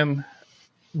understand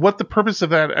what the purpose of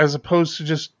that, as opposed to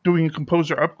just doing a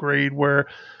composer upgrade where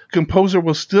Composer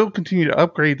will still continue to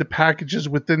upgrade the packages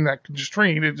within that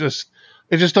constraint. It just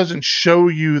doesn't show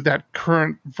you that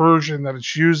current version that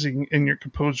it's using in your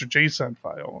composer JSON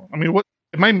file. I mean, what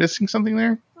am I missing something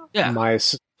there? Yeah. I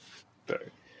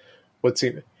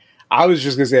was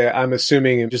just gonna say, I'm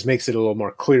assuming it just makes it a little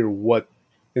more clear what,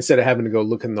 instead of having to go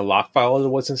look in the lock file of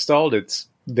what's installed, it's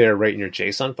there right in your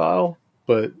JSON file.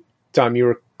 But Tom, you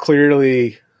were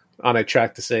clearly on a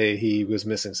track to say he was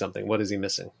missing something. What is he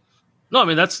missing? No, I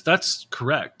mean, that's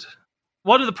correct.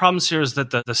 One of the problems here is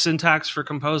that the syntax for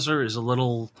Composer is a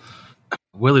little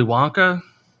Willy Wonka.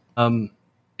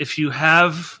 If you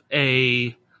have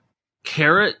a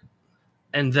caret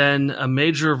and then a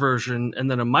major version and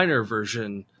then a minor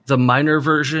version, the minor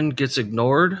version gets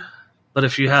ignored. But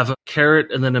if you have a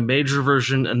caret and then a major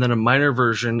version and then a minor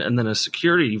version and then a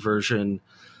security version,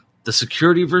 the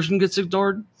security version gets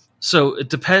ignored. So it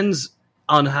depends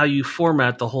on how you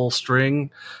format the whole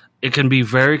string. It can be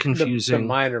very confusing.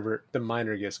 The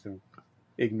minor gets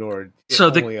ignored. It so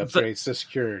only upgrades the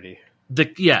security.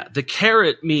 The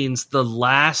caret means the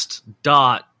last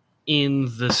dot in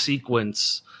the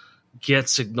sequence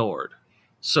gets ignored.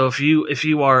 So if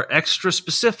you are extra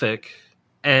specific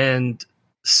and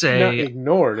say not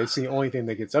ignored, it's the only thing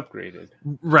that gets upgraded.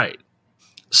 Right.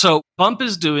 So bump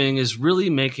is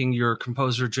really making your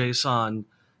composer JSON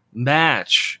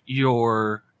match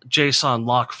your JSON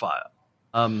lock file.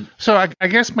 So I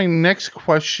guess my next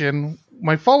question,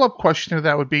 my follow-up question to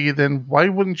that would be, then why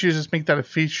wouldn't you just make that a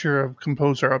feature of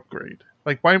Composer Upgrade?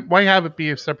 Like, why have it be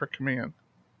a separate command?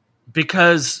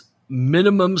 Because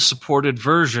minimum supported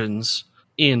versions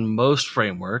in most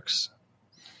frameworks,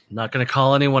 I'm not going to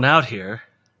call anyone out here,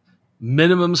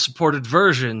 minimum supported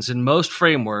versions in most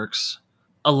frameworks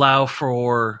allow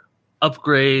for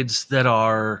upgrades that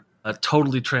are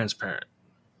totally transparent.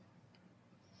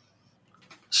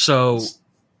 So,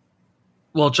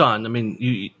 well, John, I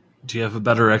mean, do you have a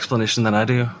better explanation than I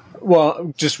do?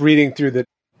 Well, just reading through the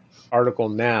article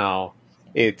now,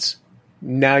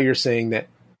 now you're saying that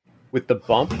with the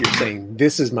bump, you're saying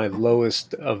this is my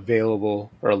lowest available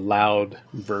or allowed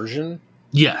version?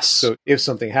 Yes. So if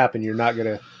something happened, you're not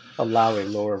going to allow a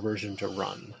lower version to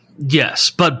run. Yes,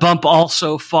 but bump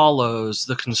also follows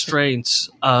the constraints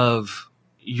of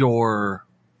your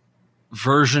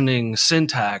versioning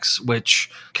syntax, which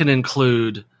can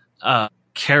include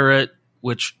caret,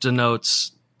 which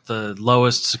denotes the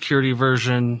lowest security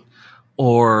version,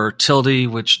 or tilde,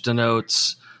 which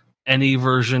denotes any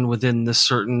version within this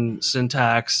certain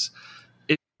syntax.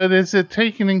 But is it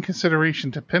taking in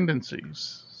consideration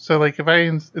dependencies? So, like, if I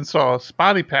install a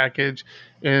Spotty package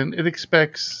and it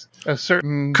expects a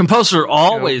certain... Composer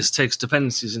always takes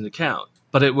dependencies into account,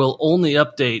 but it will only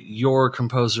update your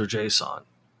Composer JSON.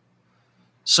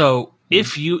 So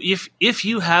if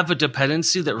you have a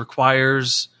dependency that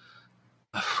requires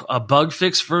a bug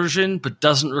fix version but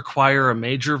doesn't require a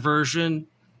major version,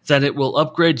 then it will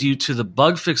upgrade you to the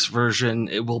bug fix version.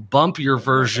 It will bump your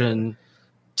version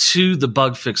to the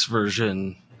bug fix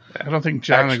version. I don't think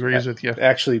John agrees with you.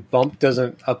 Actually, bump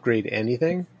doesn't upgrade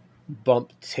anything.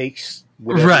 Bump takes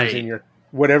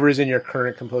whatever is in your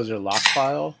current Composer lock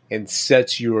file and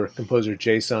sets your Composer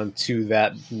JSON to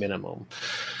that minimum.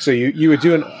 So you would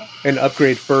do an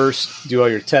upgrade first, do all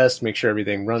your tests, make sure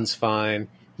everything runs fine.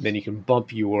 Then you can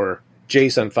bump your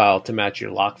JSON file to match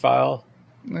your lock file.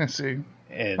 I see.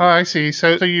 I see.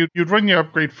 So you'd run your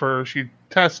upgrade first, you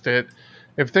test it.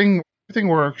 If everything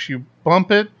works, you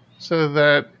bump it so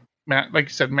that, like you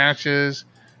said, matches,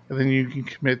 and then you can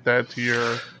commit that to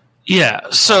your... Yeah,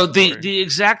 so the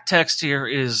exact text here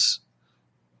is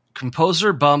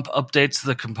Composer bump updates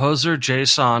the Composer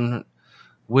JSON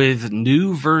with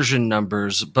new version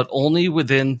numbers, but only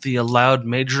within the allowed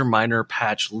major minor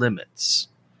patch limits.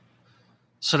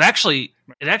 So it actually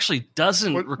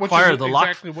doesn't require the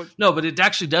lock. No, but it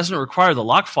actually doesn't require the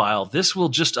lock file. This will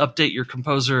just update your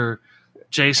Composer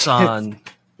JSON.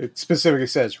 It specifically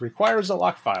says requires a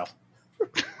lock file.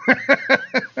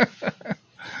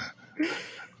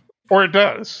 Or it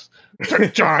does.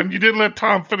 John, you didn't let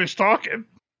Tom finish talking.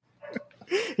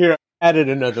 Here, I added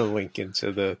another link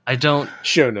into the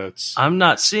show notes. I'm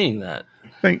not seeing that.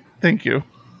 Thank you.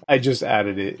 I just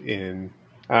added it in.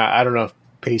 I don't know if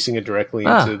pasting it directly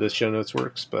into the show notes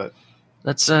works, but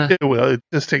that's it will. It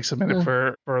just takes a minute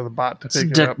for the bot to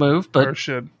pick it up. Dick move, but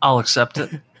I'll accept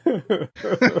it.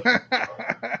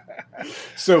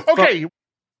 So okay.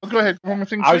 Go ahead. One more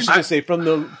thing. I was just going to say from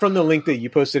the link that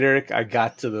you posted, Eric, I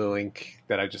got to the link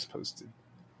that I just posted.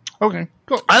 Okay,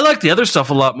 cool. I like the other stuff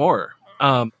a lot more.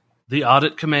 The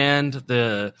audit command,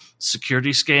 the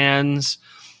security scans,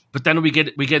 but then we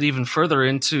get even further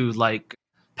into like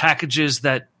packages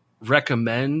that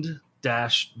recommend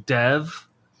 -dev,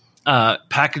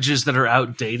 packages that are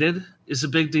outdated is a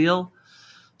big deal.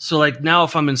 So like now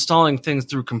if I'm installing things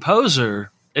through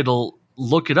Composer, it'll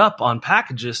look it up on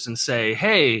Packagist and say,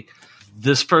 hey,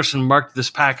 this person marked this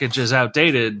package as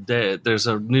outdated. There's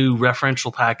a new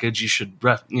referential package you should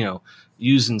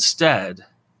use instead.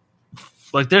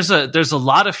 Like there's a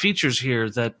lot of features here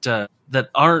that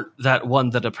aren't that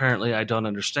one that apparently I don't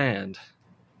understand.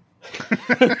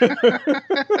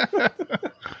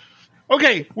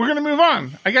 Okay, we're going to move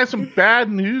on. I got some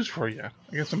bad news for you.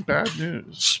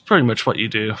 It's pretty much what you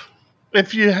do.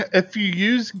 If you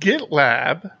use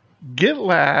GitLab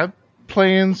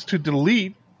plans to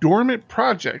delete dormant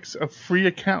projects of free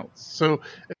accounts. So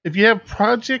if you have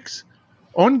projects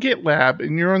on GitLab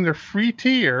and you're on their free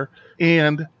tier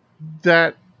and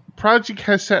that project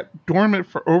has sat dormant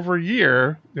for over a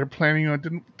year, they're planning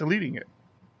on deleting it.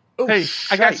 Oh, hey,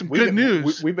 I got some good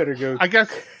news. We better go. I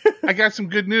got some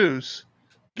good news.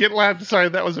 GitLab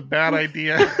decided that was a bad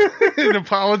idea and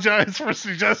apologized for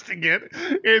suggesting it,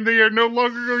 and they are no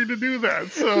longer going to do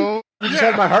that. So I just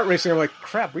had my heart racing. I'm like,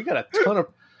 crap, we got a ton of.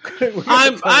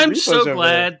 I'm so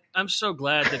glad. I'm so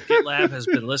glad that GitLab has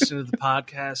been listening to the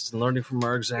podcast and learning from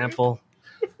our example.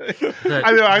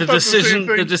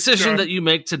 The decision that you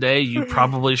make today, you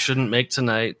probably shouldn't make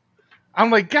tonight. I'm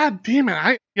like, God damn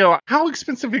it! How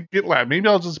expensive is GitLab? Maybe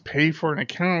I'll just pay for an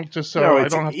account just so I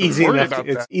don't have to worry about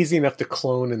that. It's easy enough to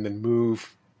clone and then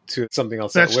move to something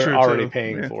else that we're already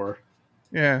paying for.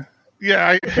 Yeah,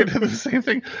 I did the same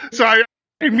thing. So I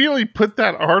immediately put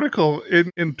that article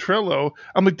in Trello.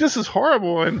 I'm like, this is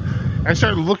horrible, and I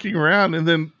started looking around, and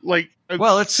then like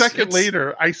a second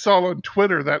later, I saw on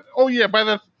Twitter that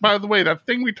by the way, that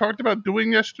thing we talked about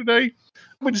doing yesterday,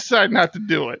 we decided not to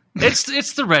do it.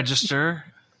 It's the register.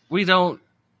 We don't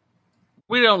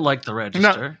like the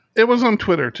register. No, it was on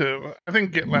Twitter too. I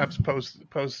think GitLab's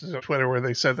posted on Twitter where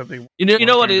they said that they you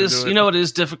know what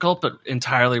is difficult but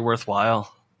entirely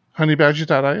worthwhile.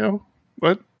 Honeybadger.io.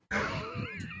 What?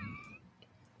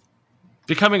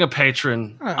 Becoming a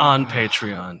patron on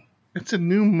Patreon. It's a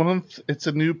new month. It's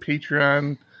a new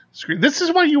Patreon screen. This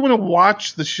is why you want to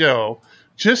watch the show,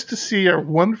 just to see our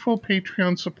wonderful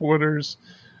Patreon supporters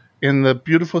in the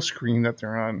beautiful screen that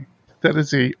they're on. That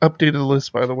is a updated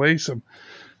list, by the way.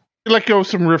 Let go of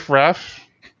some riffraff.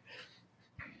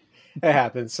 It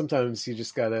happens. Sometimes you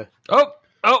just gotta. Oh,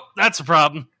 that's a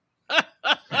problem.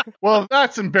 Well,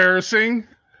 that's embarrassing.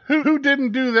 Who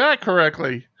didn't do that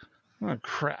correctly? Oh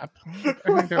crap! I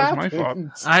think that was my fault.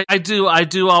 I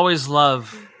do always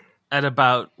love at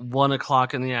about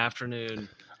 1:00 in the afternoon.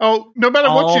 Oh, no matter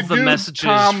what you do, do, messages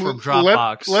Tom, from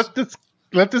Dropbox.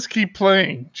 Let this keep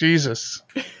playing. Jesus.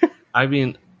 I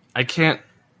mean, I can't.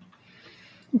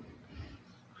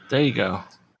 There you go.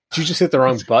 Did you just hit the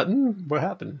wrong button? What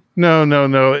happened?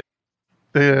 No.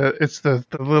 It's the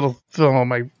little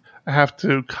film. I have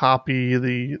to copy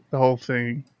the whole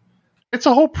thing. It's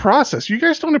a whole process. You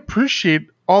guys don't appreciate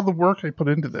all the work I put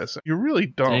into this. You really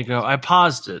don't. There you go. I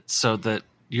paused it so that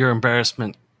your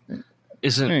embarrassment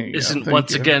isn't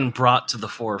once again brought to the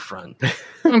forefront.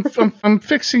 I'm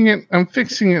fixing it. I'm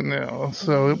fixing it now,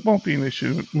 so it won't be an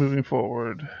issue moving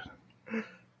forward.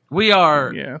 We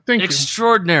are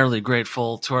extraordinarily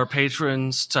grateful to our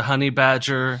patrons, to Honey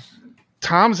Badger.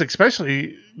 Tom's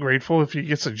especially grateful if he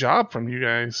gets a job from you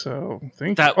guys, so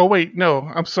thank you. Oh, wait, no,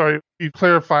 I'm sorry. You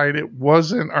clarified it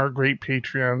wasn't our great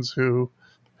Patreons who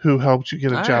helped you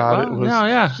get a job. It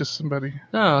was just somebody.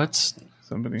 No, it's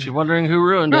somebody. If you're wondering who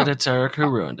ruined it, it's Eric who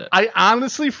ruined it. I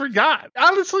honestly forgot.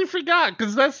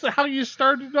 Because that's how you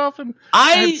started off. And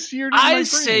I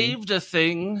saved a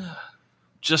thing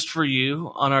just for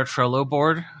you on our Trello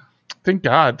board. Thank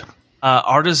God.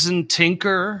 Artisan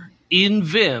Tinker in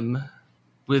Vim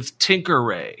with Tinker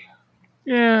Ray.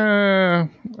 Yeah,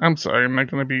 I'm sorry. I'm not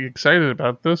going to be excited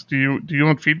about this. Do you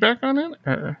want feedback on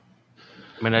it?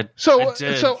 I mean, I So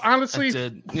did. so honestly, I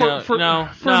did. for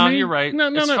me, you're right.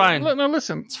 No, It's fine. No,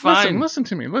 listen. It's fine. Listen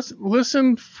to me.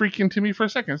 Listen freaking to me for a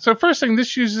second. So first thing,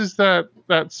 this uses that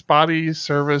spotty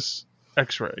service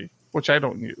X-ray, which I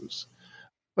don't use.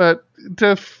 But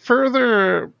to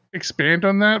further expand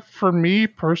on that, for me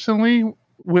personally,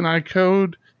 when I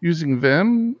code using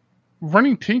Vim,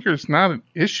 running Tinker is not an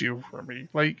issue for me.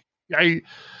 Like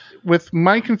with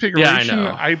my configuration,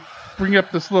 I bring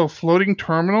up this little floating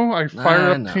terminal. I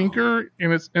fire up Tinker,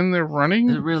 and it's in there running.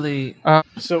 It really.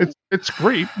 So it's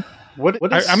great. What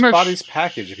is Spotty's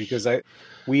package? Because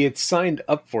we had signed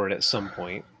up for it at some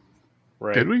point,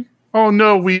 right? Did we? Oh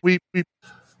no, we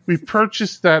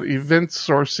purchased that event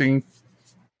sourcing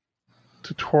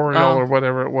tutorial or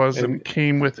whatever it was, and it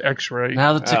came with X-ray.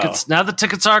 Now the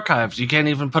tickets archived. You can't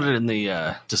even put it in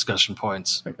the discussion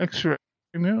points. X-ray.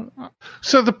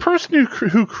 So the person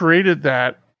who created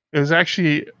that is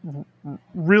actually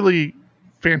really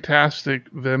fantastic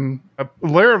Vim, a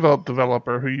Laravel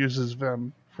developer who uses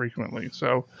Vim frequently.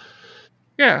 So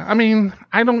yeah, I mean,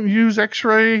 I don't use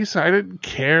X-ray, so I didn't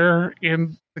care.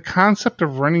 And the concept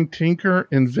of running Tinker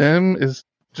in Vim is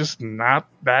just not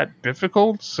that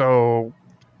difficult. So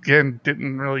again,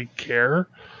 didn't really care.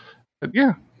 But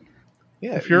yeah.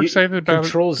 Yeah, if you're excited about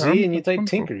Control Z and you type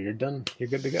Tinker, you're done. You're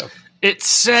good to go. It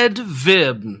said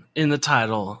Vim in the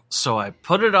title, so I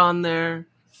put it on there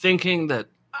thinking that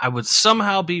I would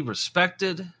somehow be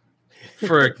respected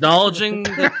for acknowledging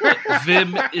that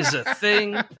Vim is a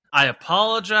thing. I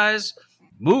apologize.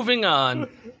 Moving on.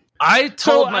 I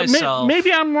told myself...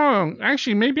 Maybe I'm wrong.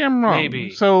 Actually, maybe I'm wrong. Maybe.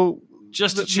 So...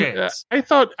 Just a chance. I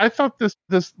thought this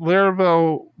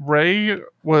Laravel Ray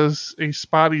was a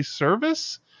spotty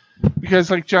service. Because,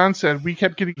 like John said, we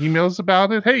kept getting emails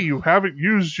about it. Hey, you haven't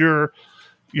used your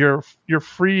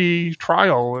free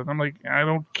trial, and I'm like, I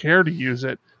don't care to use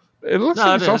it. It looks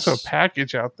like there's also a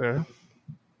package out there.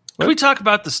 Can we talk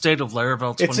about the state of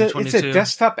Laravel 2022? It's a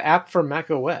desktop app for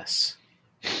Mac OS.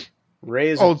 Ray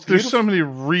is there's so many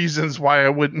reasons why I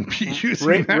wouldn't be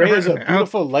using that. Ray is a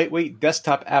beautiful, lightweight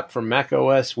desktop app for Mac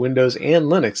OS, Windows, and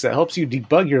Linux that helps you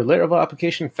debug your Laravel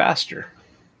application faster.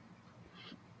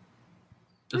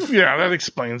 Yeah, that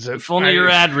explains it. If only your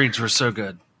ad reads were so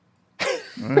good.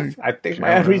 I think my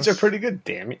ad reads are pretty good,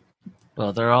 damn it.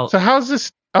 Well, they're all... So how's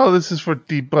this... Oh, this is for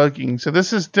debugging. So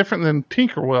this is different than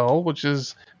Tinkerwell, which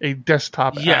is a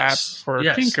desktop app for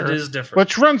Tinker. It is different.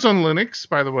 Which runs on Linux,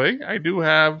 by the way.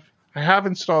 I have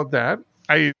installed that.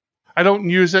 I don't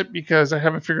use it because I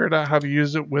haven't figured out how to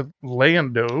use it with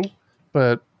Lando.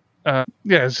 But,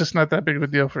 it's just not that big of a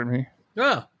deal for me.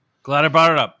 Yeah, glad I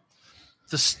brought it up.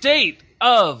 The state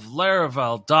of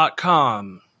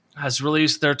Laravel.com has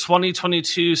released their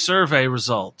 2022 survey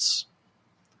results.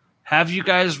 Have you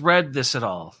guys read this at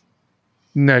all?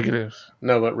 Negative.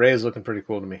 No, but Ray is looking pretty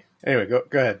cool to me. Anyway, go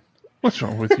ahead. What's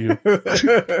wrong with you?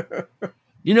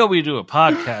 You know we do a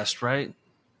podcast, right?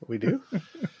 We do?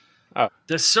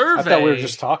 The survey... I thought we were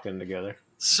just talking together.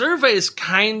 Survey is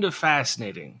kind of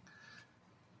fascinating.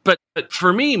 But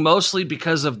for me, mostly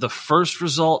because of the first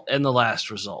result and the last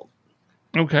result.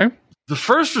 Okay. The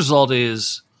first result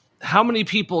is how many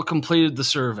people completed the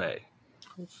survey.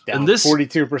 Down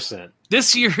 42%.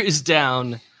 This year is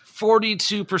down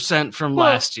 42% from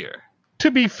last year.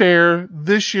 To be fair,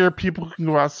 this year people can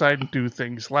go outside and do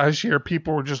things. Last year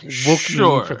people were just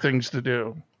looking for things to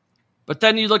do. But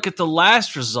then you look at the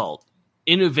last result,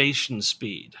 innovation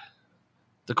speed.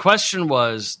 The question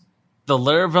was, the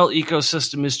Laravel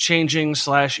ecosystem is changing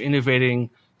 / innovating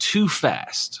too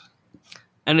fast.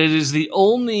 And it is the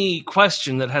only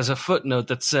question that has a footnote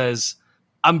that says,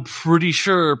 I'm pretty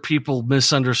sure people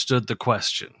misunderstood the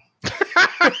question.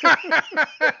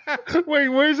 Wait,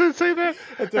 where does it say that?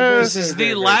 This is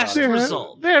the last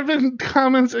result. There have been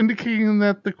comments indicating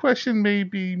that the question may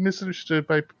be misunderstood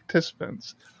by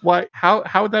participants. Why?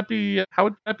 How would that be? How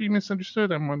would that be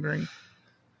misunderstood? I'm wondering.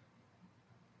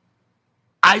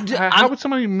 How would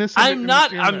somebody misunderstand?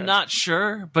 I'm not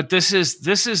sure, but this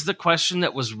is the question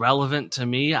that was relevant to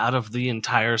me out of the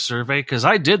entire survey because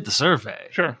I did the survey.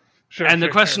 Sure. And the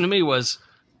question to me was,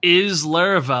 is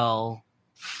Laravel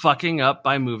fucking up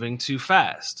by moving too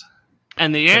fast?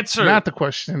 And the answer... That's not the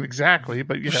question exactly,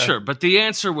 but yeah. Sure, but the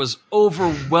answer was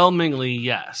overwhelmingly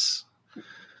yes.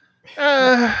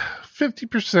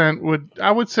 50%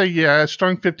 I would say, yeah, a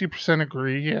strong 50%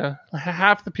 agree, yeah.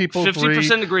 Half the people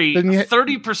 50% agree.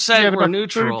 30% were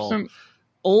neutral. 30%,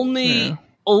 only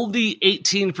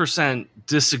 18%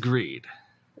 disagreed.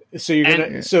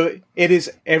 So so it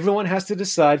is, everyone has to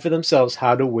decide for themselves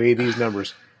how to weigh these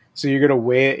numbers. So you're going to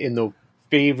weigh it in the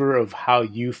favor of how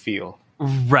you feel.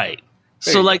 Right.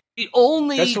 So, like, the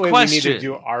only That's the way question... we need to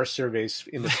do our surveys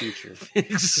in the future.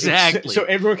 Exactly. So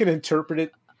everyone can interpret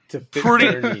it to fit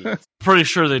their needs. Pretty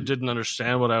sure they didn't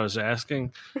understand what I was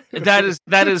asking. It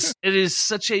is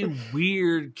such a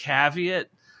weird caveat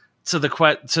to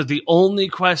the only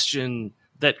question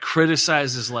that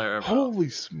criticizes Laravel. Holy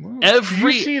smokes!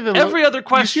 Every other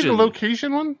question. You see the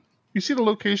location one? You see the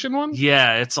location one?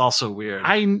 Yeah, it's also weird.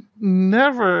 I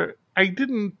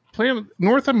didn't plan.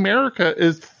 North America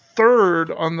is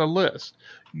third on the list.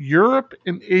 Europe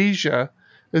and Asia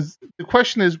is. The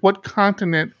question is, what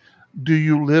continent do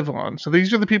you live on? So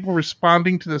these are the people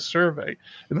responding to the survey,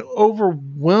 and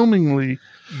overwhelmingly,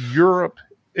 Europe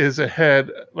is ahead.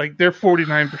 Like they're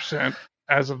 49%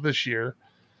 as of this year,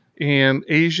 and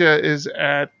Asia is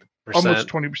at almost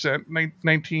 20%,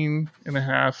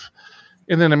 19.5%,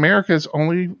 and then America is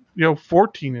only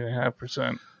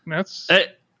 14.5%.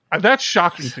 That's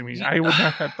shocking to me. I would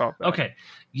not have thought that. Okay,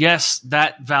 yes,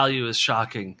 that value is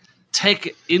shocking.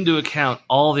 Take into account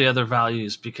all the other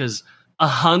values because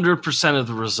 100% of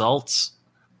the results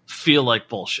feel like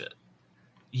bullshit.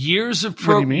 Years of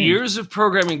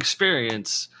programming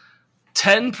experience,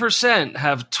 10%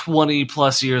 have 20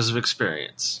 plus years of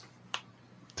experience.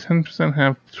 10%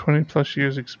 have 20 plus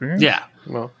years experience? Yeah.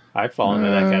 Well, I fall into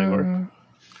that category.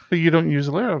 But you don't use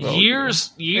Laravel.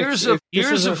 Years of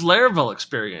Laravel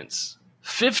experience.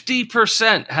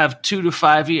 50% have 2 to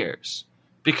 5 years.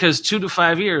 Because 2 to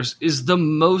 5 years is the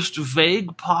most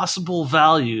vague possible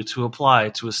value to apply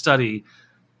to a study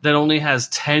that only has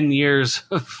 10 years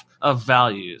of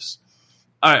values.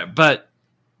 All right, but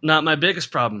not my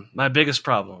biggest problem. My biggest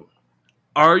problem.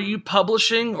 Are you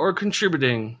publishing or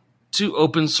contributing to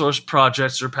open source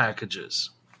projects or packages?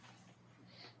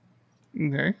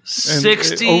 Okay.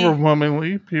 60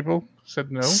 overwhelmingly people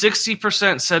said no.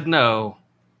 60% said no.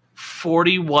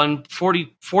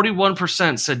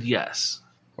 41% said yes.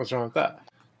 What's wrong with that?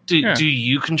 Do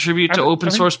you contribute to open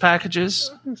source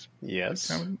packages?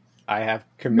 Yes. I have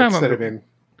commits that have been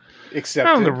accepted.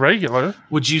 Not on the regular.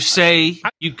 Would you say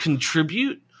you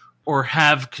contribute or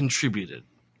have contributed?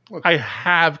 I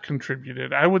have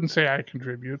contributed. I wouldn't say I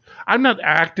contribute. I'm not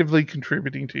actively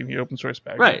contributing to any open source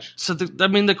package. Right. So,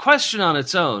 the question on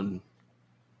its own,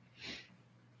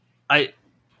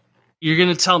 you're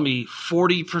going to tell me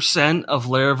 40% of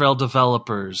Laravel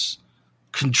developers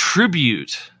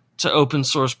contribute to open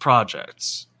source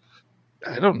projects.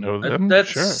 I don't know them.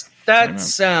 That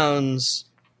sounds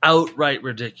outright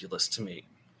ridiculous to me.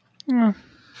 Yeah.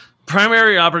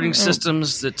 Primary operating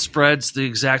systems that spreads the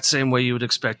exact same way you would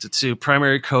expect it to.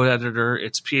 Primary code editor,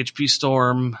 it's PHP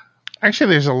Storm.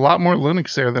 Actually, there's a lot more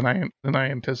Linux there than I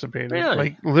anticipated. Really?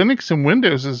 Like Linux and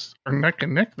Windows are neck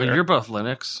and neck there. But you're both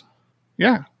Linux.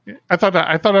 Yeah, I thought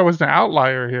I was an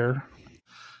outlier here.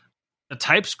 A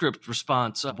TypeScript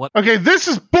response. Okay, this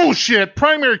is bullshit.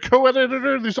 Primary code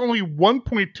editor. There's only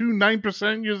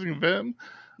 1.29% using Vim.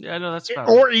 Yeah, I know that's about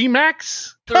or right.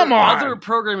 Emacs. Come on. Other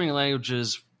programming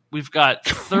languages. We've got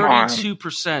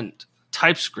 32%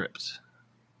 TypeScript.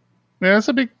 Yeah, that's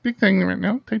a big thing right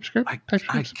now. TypeScript.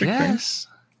 TypeScript's a big thing.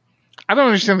 I don't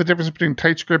understand the difference between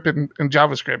TypeScript and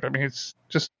JavaScript. I mean, it's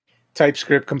just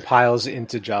TypeScript compiles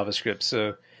into JavaScript,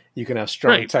 so you can have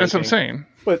strong typing. That's what I'm saying.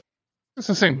 But it's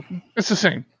the same. It's the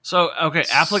same. So, okay,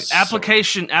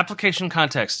 application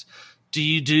context. Do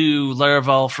you do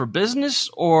Laravel for business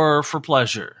or for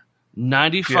pleasure?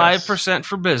 95%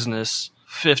 for business.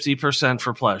 50%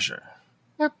 for pleasure.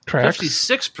 That tracks.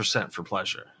 56% for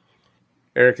pleasure.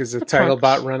 Eric, is the title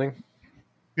bot running?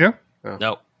 Yeah. Oh.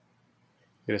 Nope.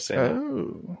 You're gonna say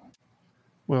no.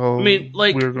 Well,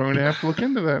 we're going to have to look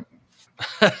into that.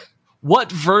 What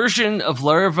version of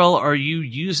Laravel are you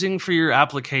using for your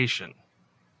application?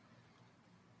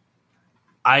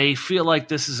 I feel like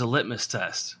this is a litmus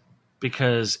test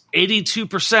because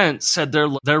 82% said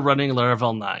they're running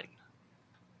Laravel 9.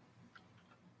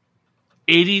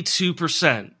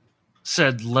 82%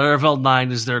 said Laravel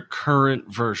 9 is their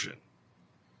current version.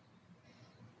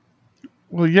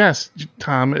 Well, yes,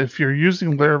 Tom, if you're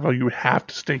using Laravel, you have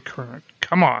to stay current.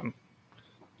 Come on.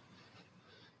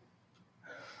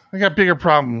 I got bigger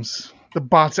problems. The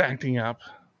bot's acting up.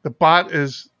 The bot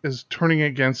is turning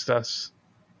against us.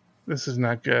 This is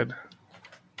not good.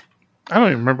 I don't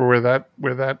even remember where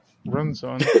that runs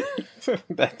on.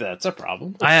 That's a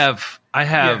problem. I have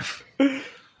Yeah.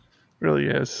 Really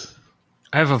is.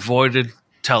 I have avoided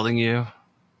telling you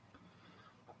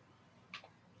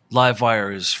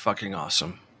Livewire is fucking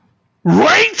awesome.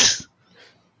 Right?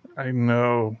 I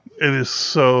know. It is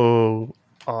so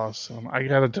awesome. I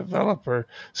got a developer.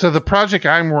 So the project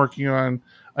I'm working on,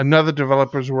 another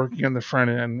developer is working on the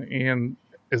front end, and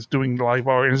is doing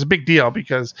Livewire, and it's a big deal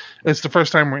because it's the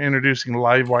first time we're introducing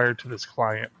Livewire to this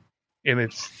client, and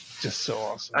it's just so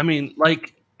awesome. I mean,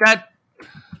 like that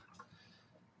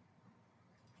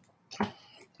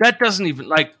doesn't even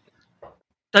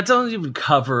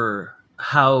cover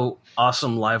how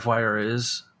awesome Livewire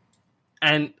is.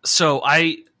 And so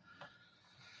game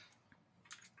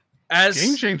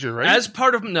changer, right? As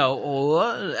part of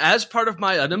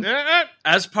my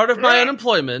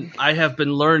unemployment, I have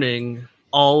been learning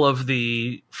all of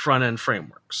the front end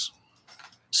frameworks.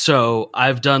 So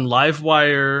I've done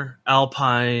Livewire,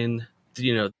 Alpine,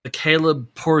 the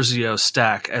Caleb Porzio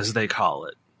stack, as they call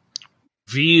it,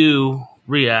 Vue,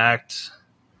 React.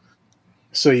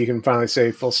 So you can finally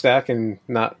say full stack and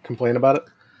not complain about it?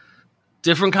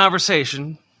 Different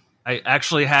conversation. I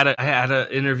actually had an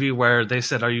interview where they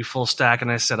said, "Are you full stack?"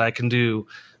 And I said, "I can do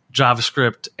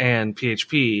JavaScript and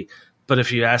PHP, but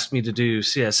if you ask me to do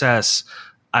CSS,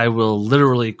 I will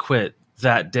literally quit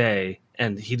that day."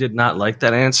 And he did not like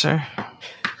that answer.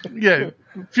 Yeah,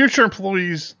 future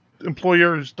employers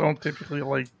don't typically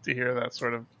like to hear that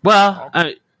sort of. Well,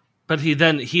 but he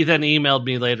then emailed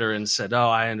me later and said, "Oh,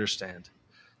 I understand."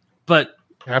 But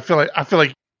I feel like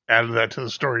added that to the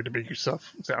story to make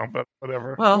yourself sound better,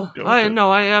 whatever. Well, I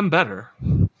know I am better.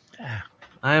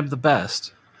 I am the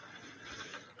best.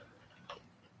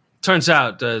 Turns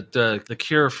out the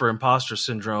cure for imposter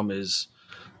syndrome is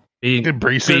being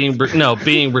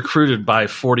recruited by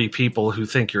 40 people who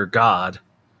think you're God.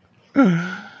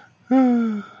 But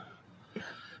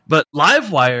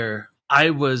Livewire,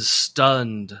 I was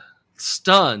stunned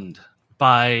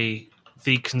by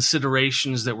the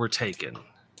considerations that were taken.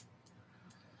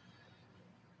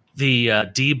 The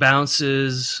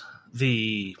debounces,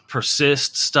 the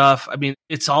persist stuff. I mean,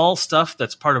 it's all stuff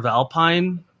that's part of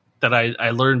Alpine that I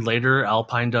learned later.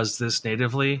 Alpine does this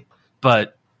natively,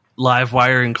 but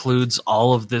Livewire includes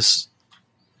all of this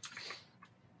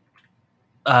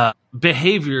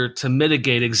behavior to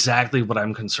mitigate exactly what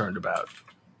I'm concerned about.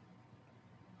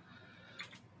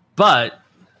 But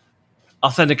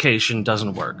authentication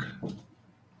doesn't work.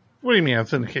 What do you mean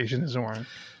authentication doesn't work?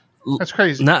 That's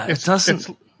crazy. No, it doesn't.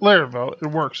 It's Laravel. It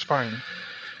works fine.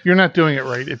 You're not doing it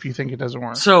right if you think it doesn't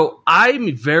work. So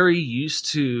I'm very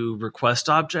used to request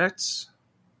objects,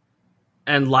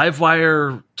 and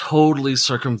Livewire totally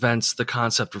circumvents the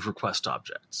concept of request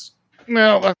objects.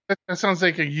 No, that sounds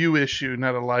like a you issue,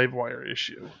 not a Livewire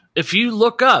issue. If you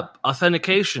look up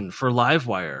authentication for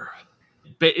Livewire,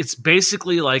 it's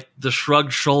basically like the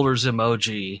shrugged shoulders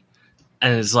emoji,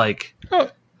 and it's like... Oh,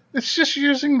 it's just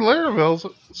using Laravel's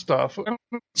stuff. It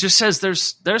just says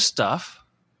there's stuff,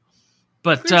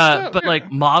 but like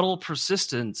model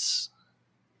persistence.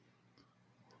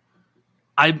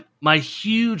 My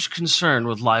huge concern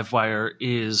with Livewire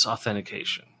is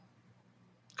authentication,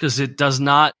 because it does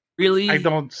not really. I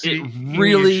don't see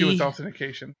any issue with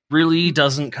authentication. Really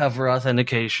doesn't cover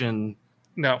authentication.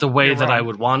 No, the way that I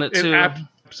would want it to.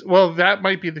 Well, that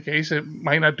might be the case. It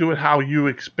might not do it how you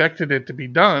expected it to be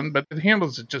done, but it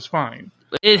handles it just fine.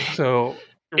 It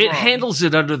handles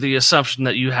it under the assumption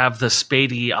that you have the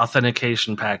Spady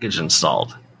authentication package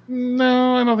installed.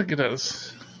 No, I don't think it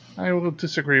does. I will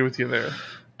disagree with you there.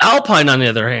 Alpine, on the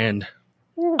other hand,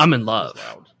 I'm in love.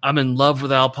 I'm in love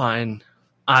with Alpine.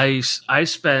 I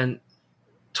spent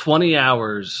 20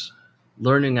 hours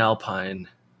learning Alpine.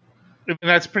 And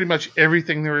that's pretty much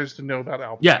everything there is to know about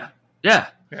Alpine. Yeah.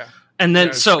 And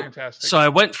then so I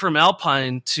went from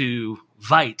Alpine to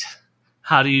Vite.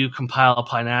 How do you compile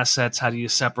Alpine assets? How do you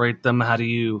separate them? How do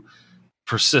you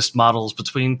persist models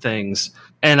between things?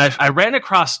 And I ran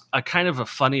across a kind of a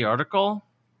funny article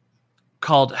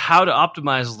called How to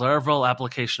Optimize Laravel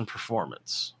Application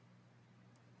Performance,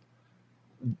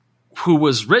 who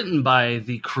was written by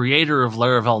the creator of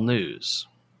Laravel News.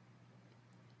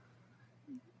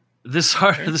 This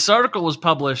article was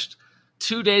published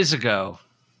 2 days ago,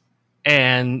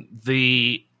 and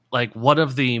one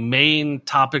of the main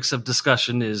topics of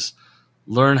discussion is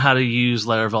learn how to use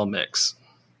Laravel Mix,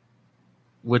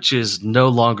 which is no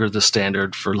longer the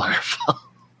standard for Laravel.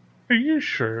 Are you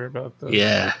sure about this?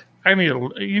 Yeah.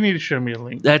 You need to show me a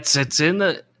link. It's in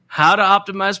the how to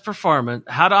optimize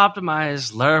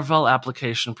Laravel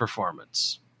application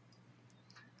performance.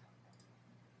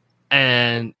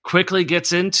 And quickly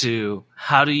gets into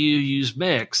how do you use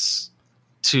Mix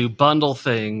to bundle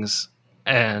things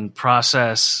and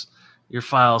process your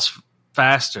files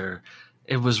faster.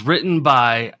 It was written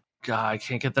by, God, I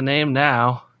can't get the name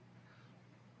now.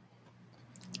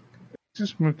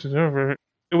 Just moved it over.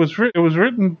 It was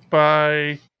written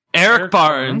by Eric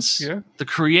Barnes, yeah. The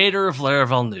creator of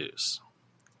Laravel News.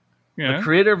 Yeah. The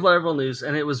creator of Laravel News,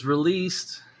 and it was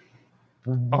released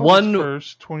August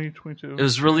 1st, 2022. It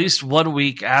was released 1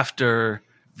 week after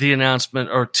the announcement,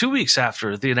 or 2 weeks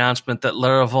after the announcement that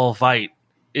Laravel Vite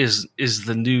is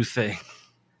the new thing.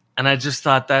 And I just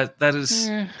thought that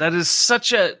is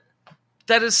such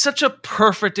a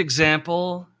perfect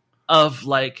example of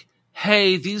like,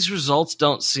 hey, these results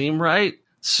don't seem right.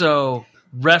 So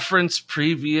reference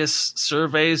previous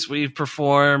surveys we've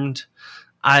performed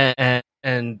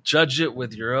and judge it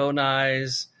with your own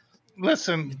eyes.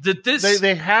 Listen,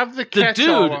 they have the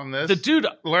catch-all on this. The dude,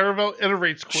 Laravel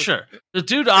iterates quickly. Sure. The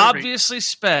dude obviously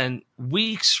spent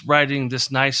weeks writing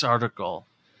this nice article.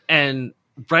 And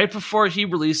right before he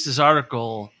released his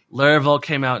article, Laravel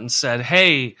came out and said,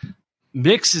 hey,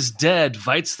 Mix is dead.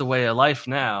 Vite's the way of life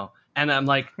now. And I'm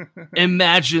like,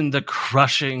 imagine the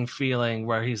crushing feeling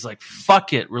where he's like,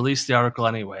 fuck it, release the article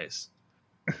anyways.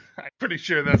 I'm pretty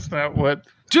sure that's not what...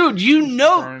 Dude, you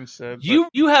know, Warren said, you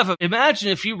have imagine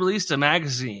if you released a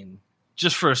magazine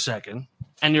just for a second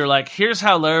and you're like, here's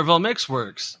how Laravel Mix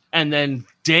works. And then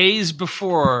days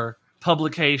before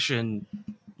publication,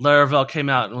 Laravel came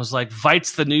out and was like,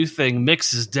 Vite's the new thing,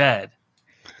 Mix is dead.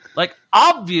 Like,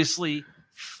 obviously,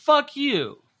 fuck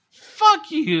you.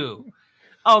 Fuck you.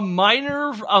 A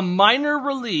minor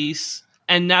release,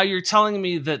 and now you're telling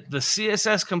me that the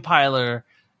CSS compiler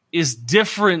is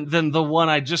different than the one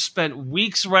I just spent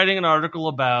weeks writing an article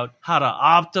about, how to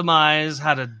optimize,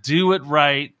 how to do it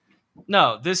right.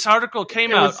 No, this article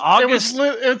came out August.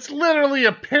 It's literally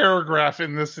a paragraph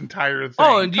in this entire thing.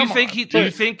 Oh, and do you think he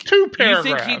 2 paragraphs? You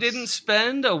think he didn't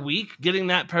spend a week getting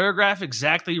that paragraph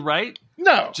exactly right?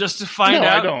 No. Just to find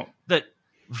out I don't. that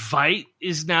Vite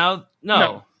is now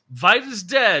Vite is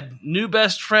dead. New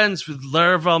best friends with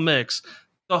Laravel Mix.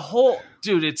 The whole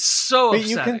dude, it's so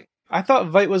upsetting. I thought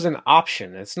Vite was an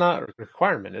option. It's not a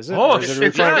requirement, is it? Oh, it's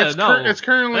currently an option.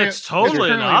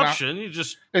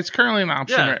 It's currently an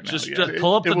option right now. Just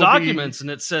pull up the documents and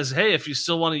it says, hey, if you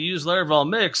still want to use Laravel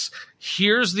Mix,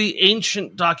 here's the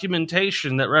ancient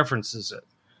documentation that references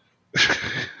it.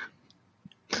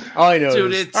 All I know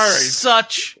dude, is it's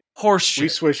such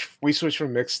horseshit. We switched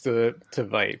from Mix to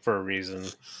Vite for a reason.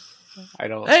 I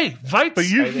don't. Hey, Vite's, but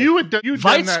you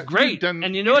Vite's that, great,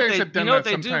 and you know what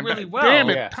they do really well. Damn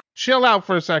it! Chill out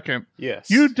for a second. Yes,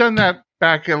 you've done that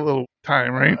back a little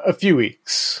time, right? A few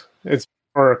weeks. It's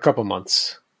or a couple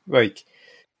months. Like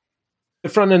the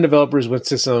front end developers went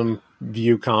to some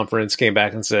Vue conference, came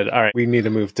back and said, "All right, we need to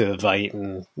move to Vite,"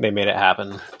 and they made it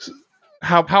happen.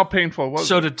 How painful was it?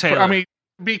 So did Taylor. I mean,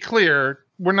 be clear.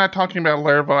 We're not talking about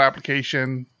Laravel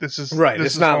application. This is right. This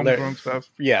it's is not homegrown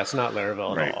stuff. Yeah, it's not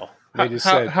Laravel at all. They just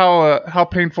said, how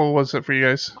painful was it for you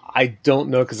guys? I don't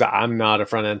know because I'm not a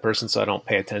front end person, so I don't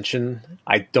pay attention.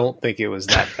 I don't think it was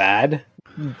that bad.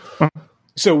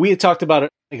 So we had talked about it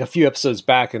like a few episodes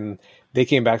back, and they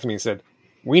came back to me and said,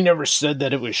 "We never said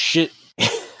that it was shit."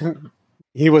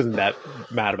 He wasn't that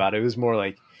mad about it. It was more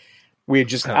like we had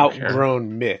just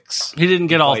outgrown Mix. He didn't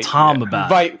get all Tom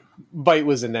about it. Vite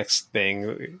was the next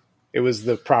thing. It was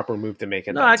the proper move to make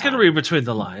it. No, I can read between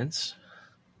the lines.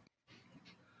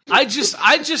 I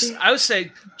was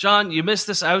saying, John, you missed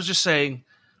this. I was just saying,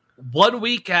 1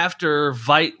 week after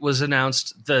Vite was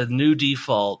announced, the new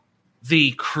default,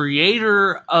 the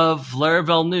creator of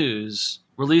Laravel News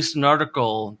released an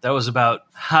article that was about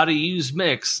how to use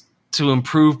Mix to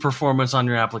improve performance on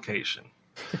your application.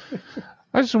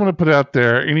 I just want to put out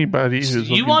there, anybody who's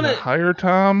looking to hire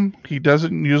Tom, he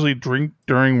doesn't usually drink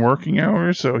during working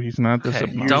hours, so he's not this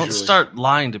obnoxious. Don't start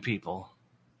lying to people.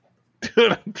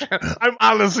 Dude, I'm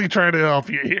honestly trying to help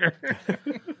you here.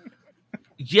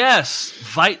 Yes,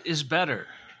 Vite is better,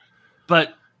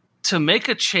 but to make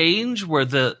a change where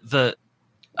the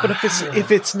but if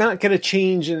it's not going to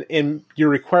change and you're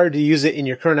required to use it in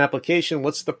your current application,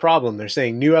 what's the problem? They're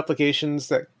saying new applications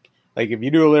that, like, if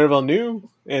you do a Laravel new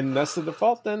and that's the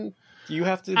default, then you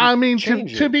have to. I mean,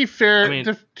 to be fair,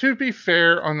 to be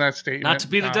fair on that statement, not to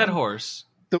beat a dead horse,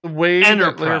 the way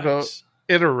that Laravel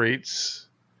iterates.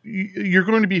 You're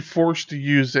going to be forced to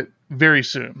use it very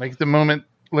soon. Like the moment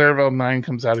Laravel 9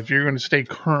 comes out, if you're going to stay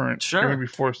current, you're going to be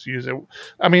forced to use it.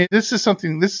 I mean, this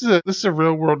is a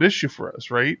real world issue for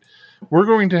us, right? We're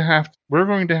going to have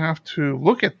to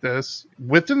look at this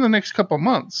within the next couple of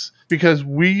months because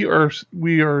we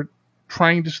are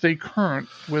trying to stay current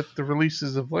with the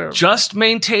releases of Laravel. Just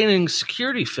maintaining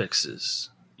security fixes,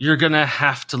 you're going to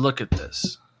have to look at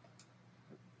this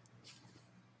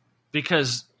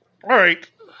because All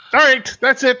right,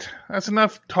 that's it. That's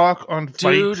enough talk on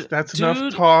Vite. That's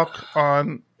enough talk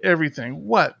on everything.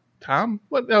 What, Tom?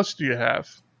 What else do you have?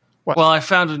 What? Well, I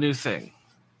found a new thing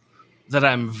that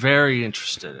I'm very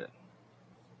interested in.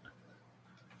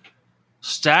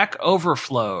 Stack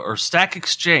Overflow or Stack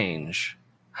Exchange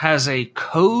has a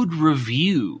code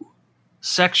review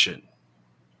section.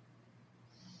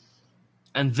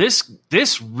 And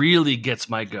this really gets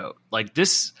my goat. Like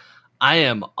this, I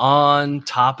am on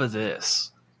top of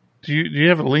this. Do you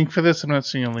have a link for this? I'm not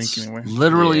seeing a link anywhere.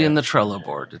 Literally in the Trello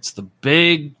board. It's the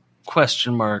big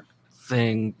question mark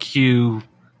thing, Q.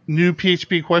 New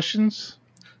PHP questions?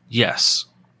 Yes.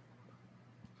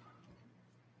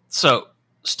 So,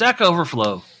 Stack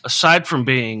Overflow, aside from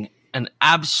being an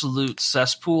absolute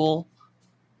cesspool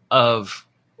of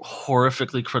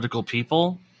horrifically critical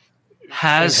people,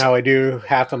 has... And how I do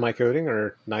half of my coding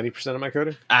or 90% of my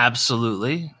coding?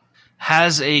 Absolutely.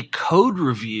 Has a code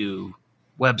review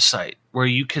website where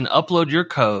you can upload your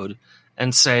code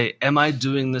and say, am I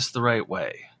doing this the right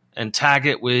way? And tag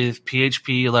it with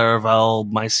PHP, Laravel,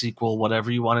 MySQL, whatever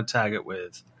you want to tag it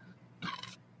with.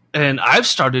 And I've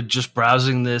started just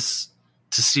browsing this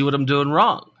to see what I'm doing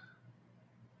wrong.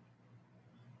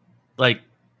 Like,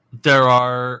 there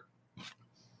are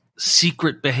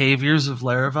secret behaviors of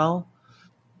Laravel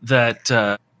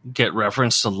that get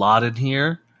referenced a lot in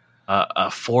here.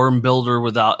 A form builder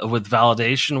with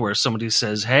validation where somebody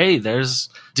says, hey,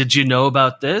 did you know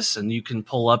about this? And you can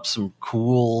pull up some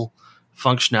cool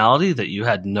functionality that you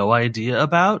had no idea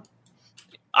about.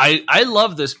 I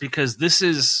love this because this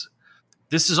is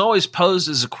always posed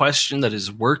as a question that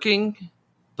is working,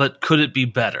 but could it be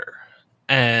better?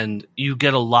 And you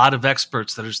get a lot of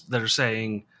experts that are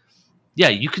saying, yeah,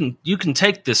 you can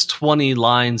take this 20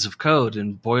 lines of code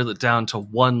and boil it down to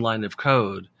one line of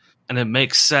code, and it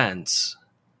makes sense.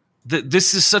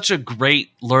 This is such a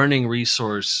great learning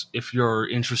resource if you're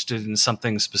interested in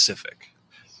something specific.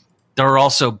 There are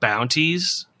also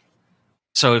bounties.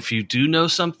 So if you do know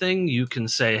something, you can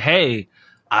say, hey,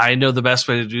 I know the best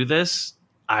way to do this.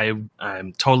 I'm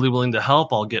totally willing to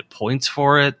help. I'll get points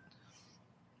for it.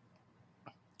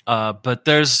 But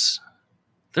there's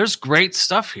great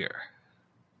stuff here.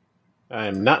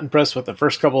 I'm not impressed with the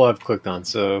first couple I've clicked on.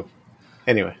 So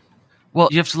anyway. Well,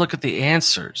 you have to look at the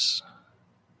answers.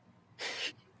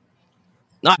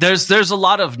 There's a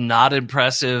lot of not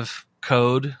impressive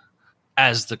code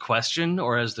as the question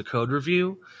or as the code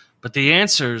review, but the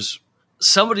answers,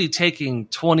 somebody taking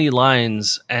 20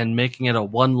 lines and making it a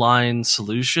one-line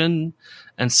solution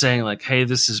and saying like, hey,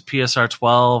 this is PSR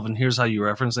 12 and here's how you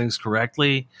reference things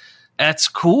correctly, that's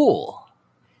cool.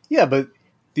 Yeah, but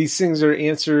these things are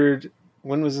answered.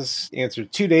 When was this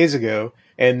answered? 2 days ago.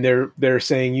 And they're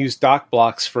saying use doc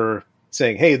blocks for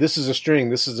saying, hey, this is a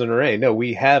string, this is an array. No,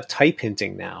 we have type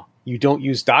hinting now. You don't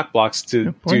use doc blocks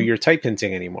to do your type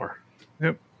hinting anymore.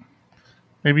 Yep.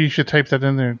 Maybe you should type that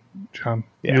in there, John.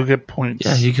 Yeah. You'll get points.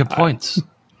 Yeah, you get points.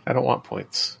 I don't want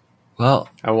points. Well,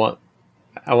 I want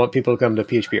people to come to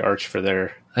PHP Arch for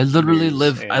their. I literally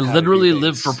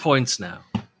live for points now.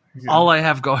 Yeah. All I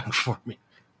have going for me.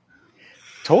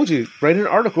 Told you, write an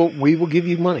article. We will give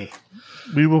you money.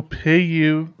 We will pay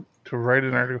you to write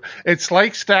an article. It's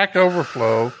like Stack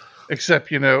Overflow, except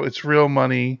it's real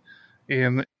money,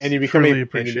 and you become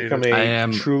a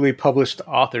truly published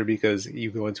author because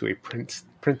you go into a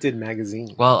printed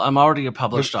magazine. Well, I'm already a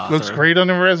published author. Looks great on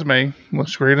the resume.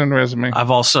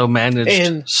 I've also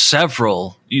managed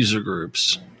several user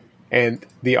groups, and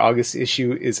the August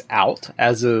issue is out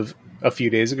as of a few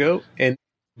days ago, and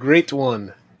great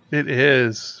one. It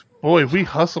is. Boy, we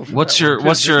hustled. What's your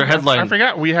headline? I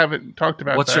forgot we haven't talked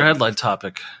about. What's your headline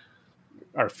topic?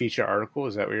 Our feature article,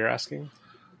 is that what you're asking?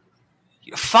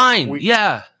 Fine.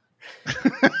 Yeah.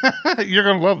 You're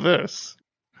going to love this.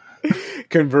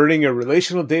 Converting a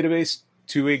relational database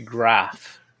to a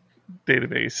graph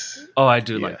database. Oh, I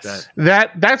do like that.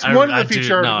 That's one of the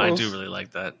feature articles. No, I do really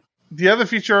like that. The other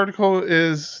feature article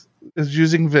is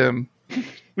using Vim.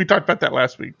 We talked about that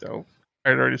last week, though. I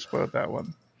had already spoiled that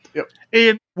one. Yep.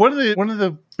 And one of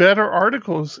the better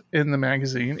articles in the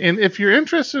magazine, and if you're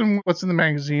interested in what's in the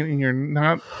magazine and you're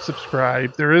not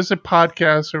subscribed, there is a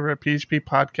podcast over at PHP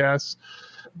Podcasts,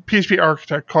 PHP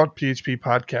Architect called PHP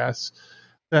Podcasts,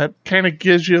 that kind of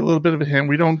gives you a little bit of a hint.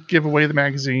 We don't give away the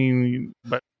magazine,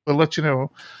 but we'll let you know.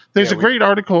 There's a great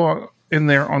article in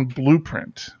there on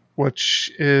Blueprint, which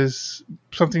is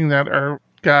something that our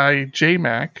guy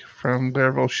JMac from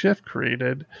Laravel Shift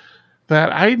created,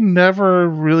 that I never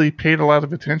really paid a lot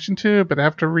of attention to, but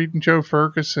after reading Joe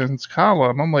Ferguson's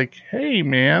column, I'm like, hey,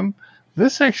 man,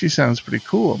 this actually sounds pretty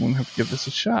cool. I'm going to have to give this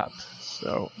a shot.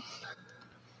 So,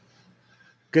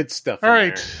 good stuff. All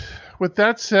right. There. With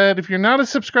that said, if you're not a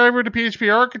subscriber to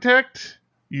PHP Architect,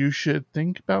 you should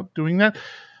think about doing that.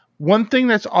 One thing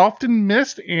that's often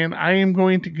missed, and I am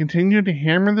going to continue to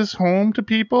hammer this home to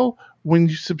people, when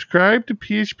you subscribe to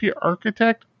PHP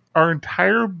Architect, our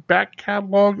entire back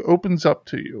catalog opens up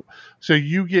to you. So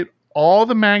you get all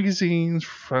the magazines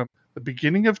from the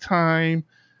beginning of time.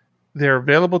 They're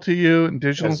available to you in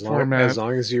digital format. As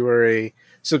long as you are a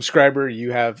subscriber,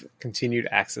 you have continued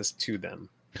access to them.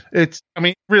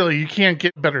 Really, you can't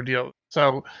get a better deal.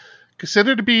 So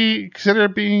consider being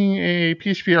a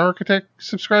PHP Architect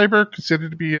subscriber. Consider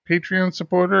to be a Patreon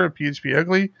supporter of PHP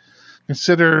Ugly.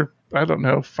 Consider, I don't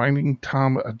know, finding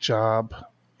Tom a job.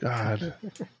 God.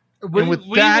 We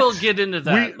will get into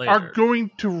that later. We are going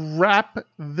to wrap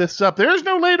this up. There's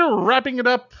no later. We're wrapping it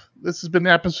up. This has been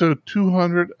episode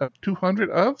 200 of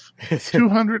 297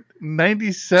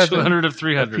 200 of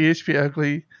 300 of PHP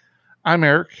Ugly. I'm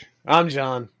Eric. I'm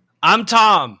John. I'm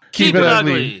Tom. Keep it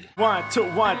ugly. 1, 2,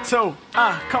 1, 2.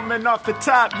 Coming off the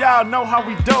top, y'all know how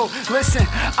we do. Listen,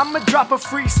 I'ma drop a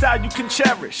freestyle you can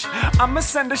cherish. I'ma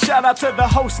send a shout out to the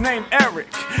host named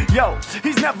Eric. Yo,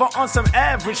 he's never on some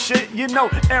average shit. You know,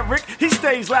 Eric, he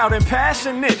stays loud and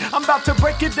passionate. I'm about to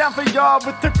break it down for y'all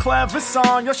with the clever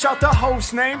song. Yo, shout the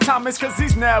host named Thomas, cause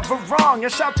he's never wrong. Yo,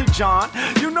 shout to John.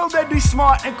 You know that he's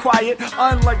smart and quiet,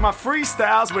 unlike my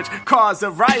freestyles, which cause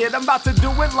a riot. I'm about to do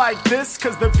it like this,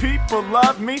 cause the people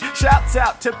love me. Shouts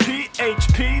out to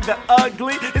PHP, the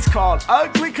ugly. It's called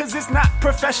ugly cause it's not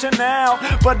professional,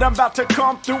 but I'm about to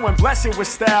come through and bless it with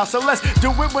style. So let's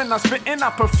do it when I'm spitting, I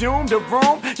perfume the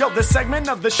room. Yo, the segment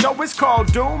of the show is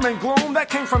called Doom and Gloom. That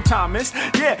came from Thomas.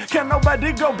 Yeah, can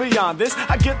nobody go beyond this?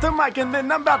 I get the mic and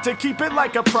then I'm about to keep it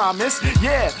like a promise.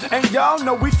 Yeah, and y'all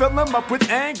know we fill them up with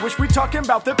anguish. We talking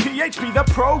about the PHP, the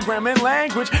programming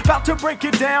language. About to break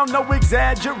it down, no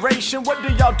exaggeration. What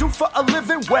do y'all do for a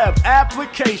living? Web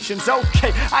applications.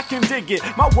 Okay, I can dig it.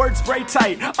 My words spray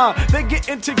tight. They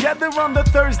getting together on the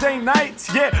Thursday nights.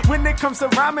 Yeah, when it comes to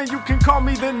rhyming, you can call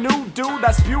me the new dude.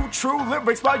 I spew true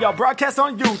lyrics while y'all broadcast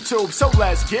on YouTube. So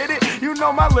let's get it. You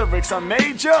know my lyrics are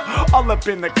major. All up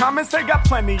in the comments, they got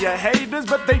plenty of haters,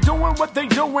 but they doing what they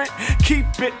doing.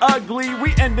 Keep it ugly.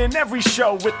 We ending every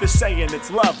show with the saying it's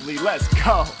lovely. Let's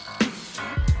go.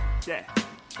 Yeah,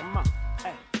 come on.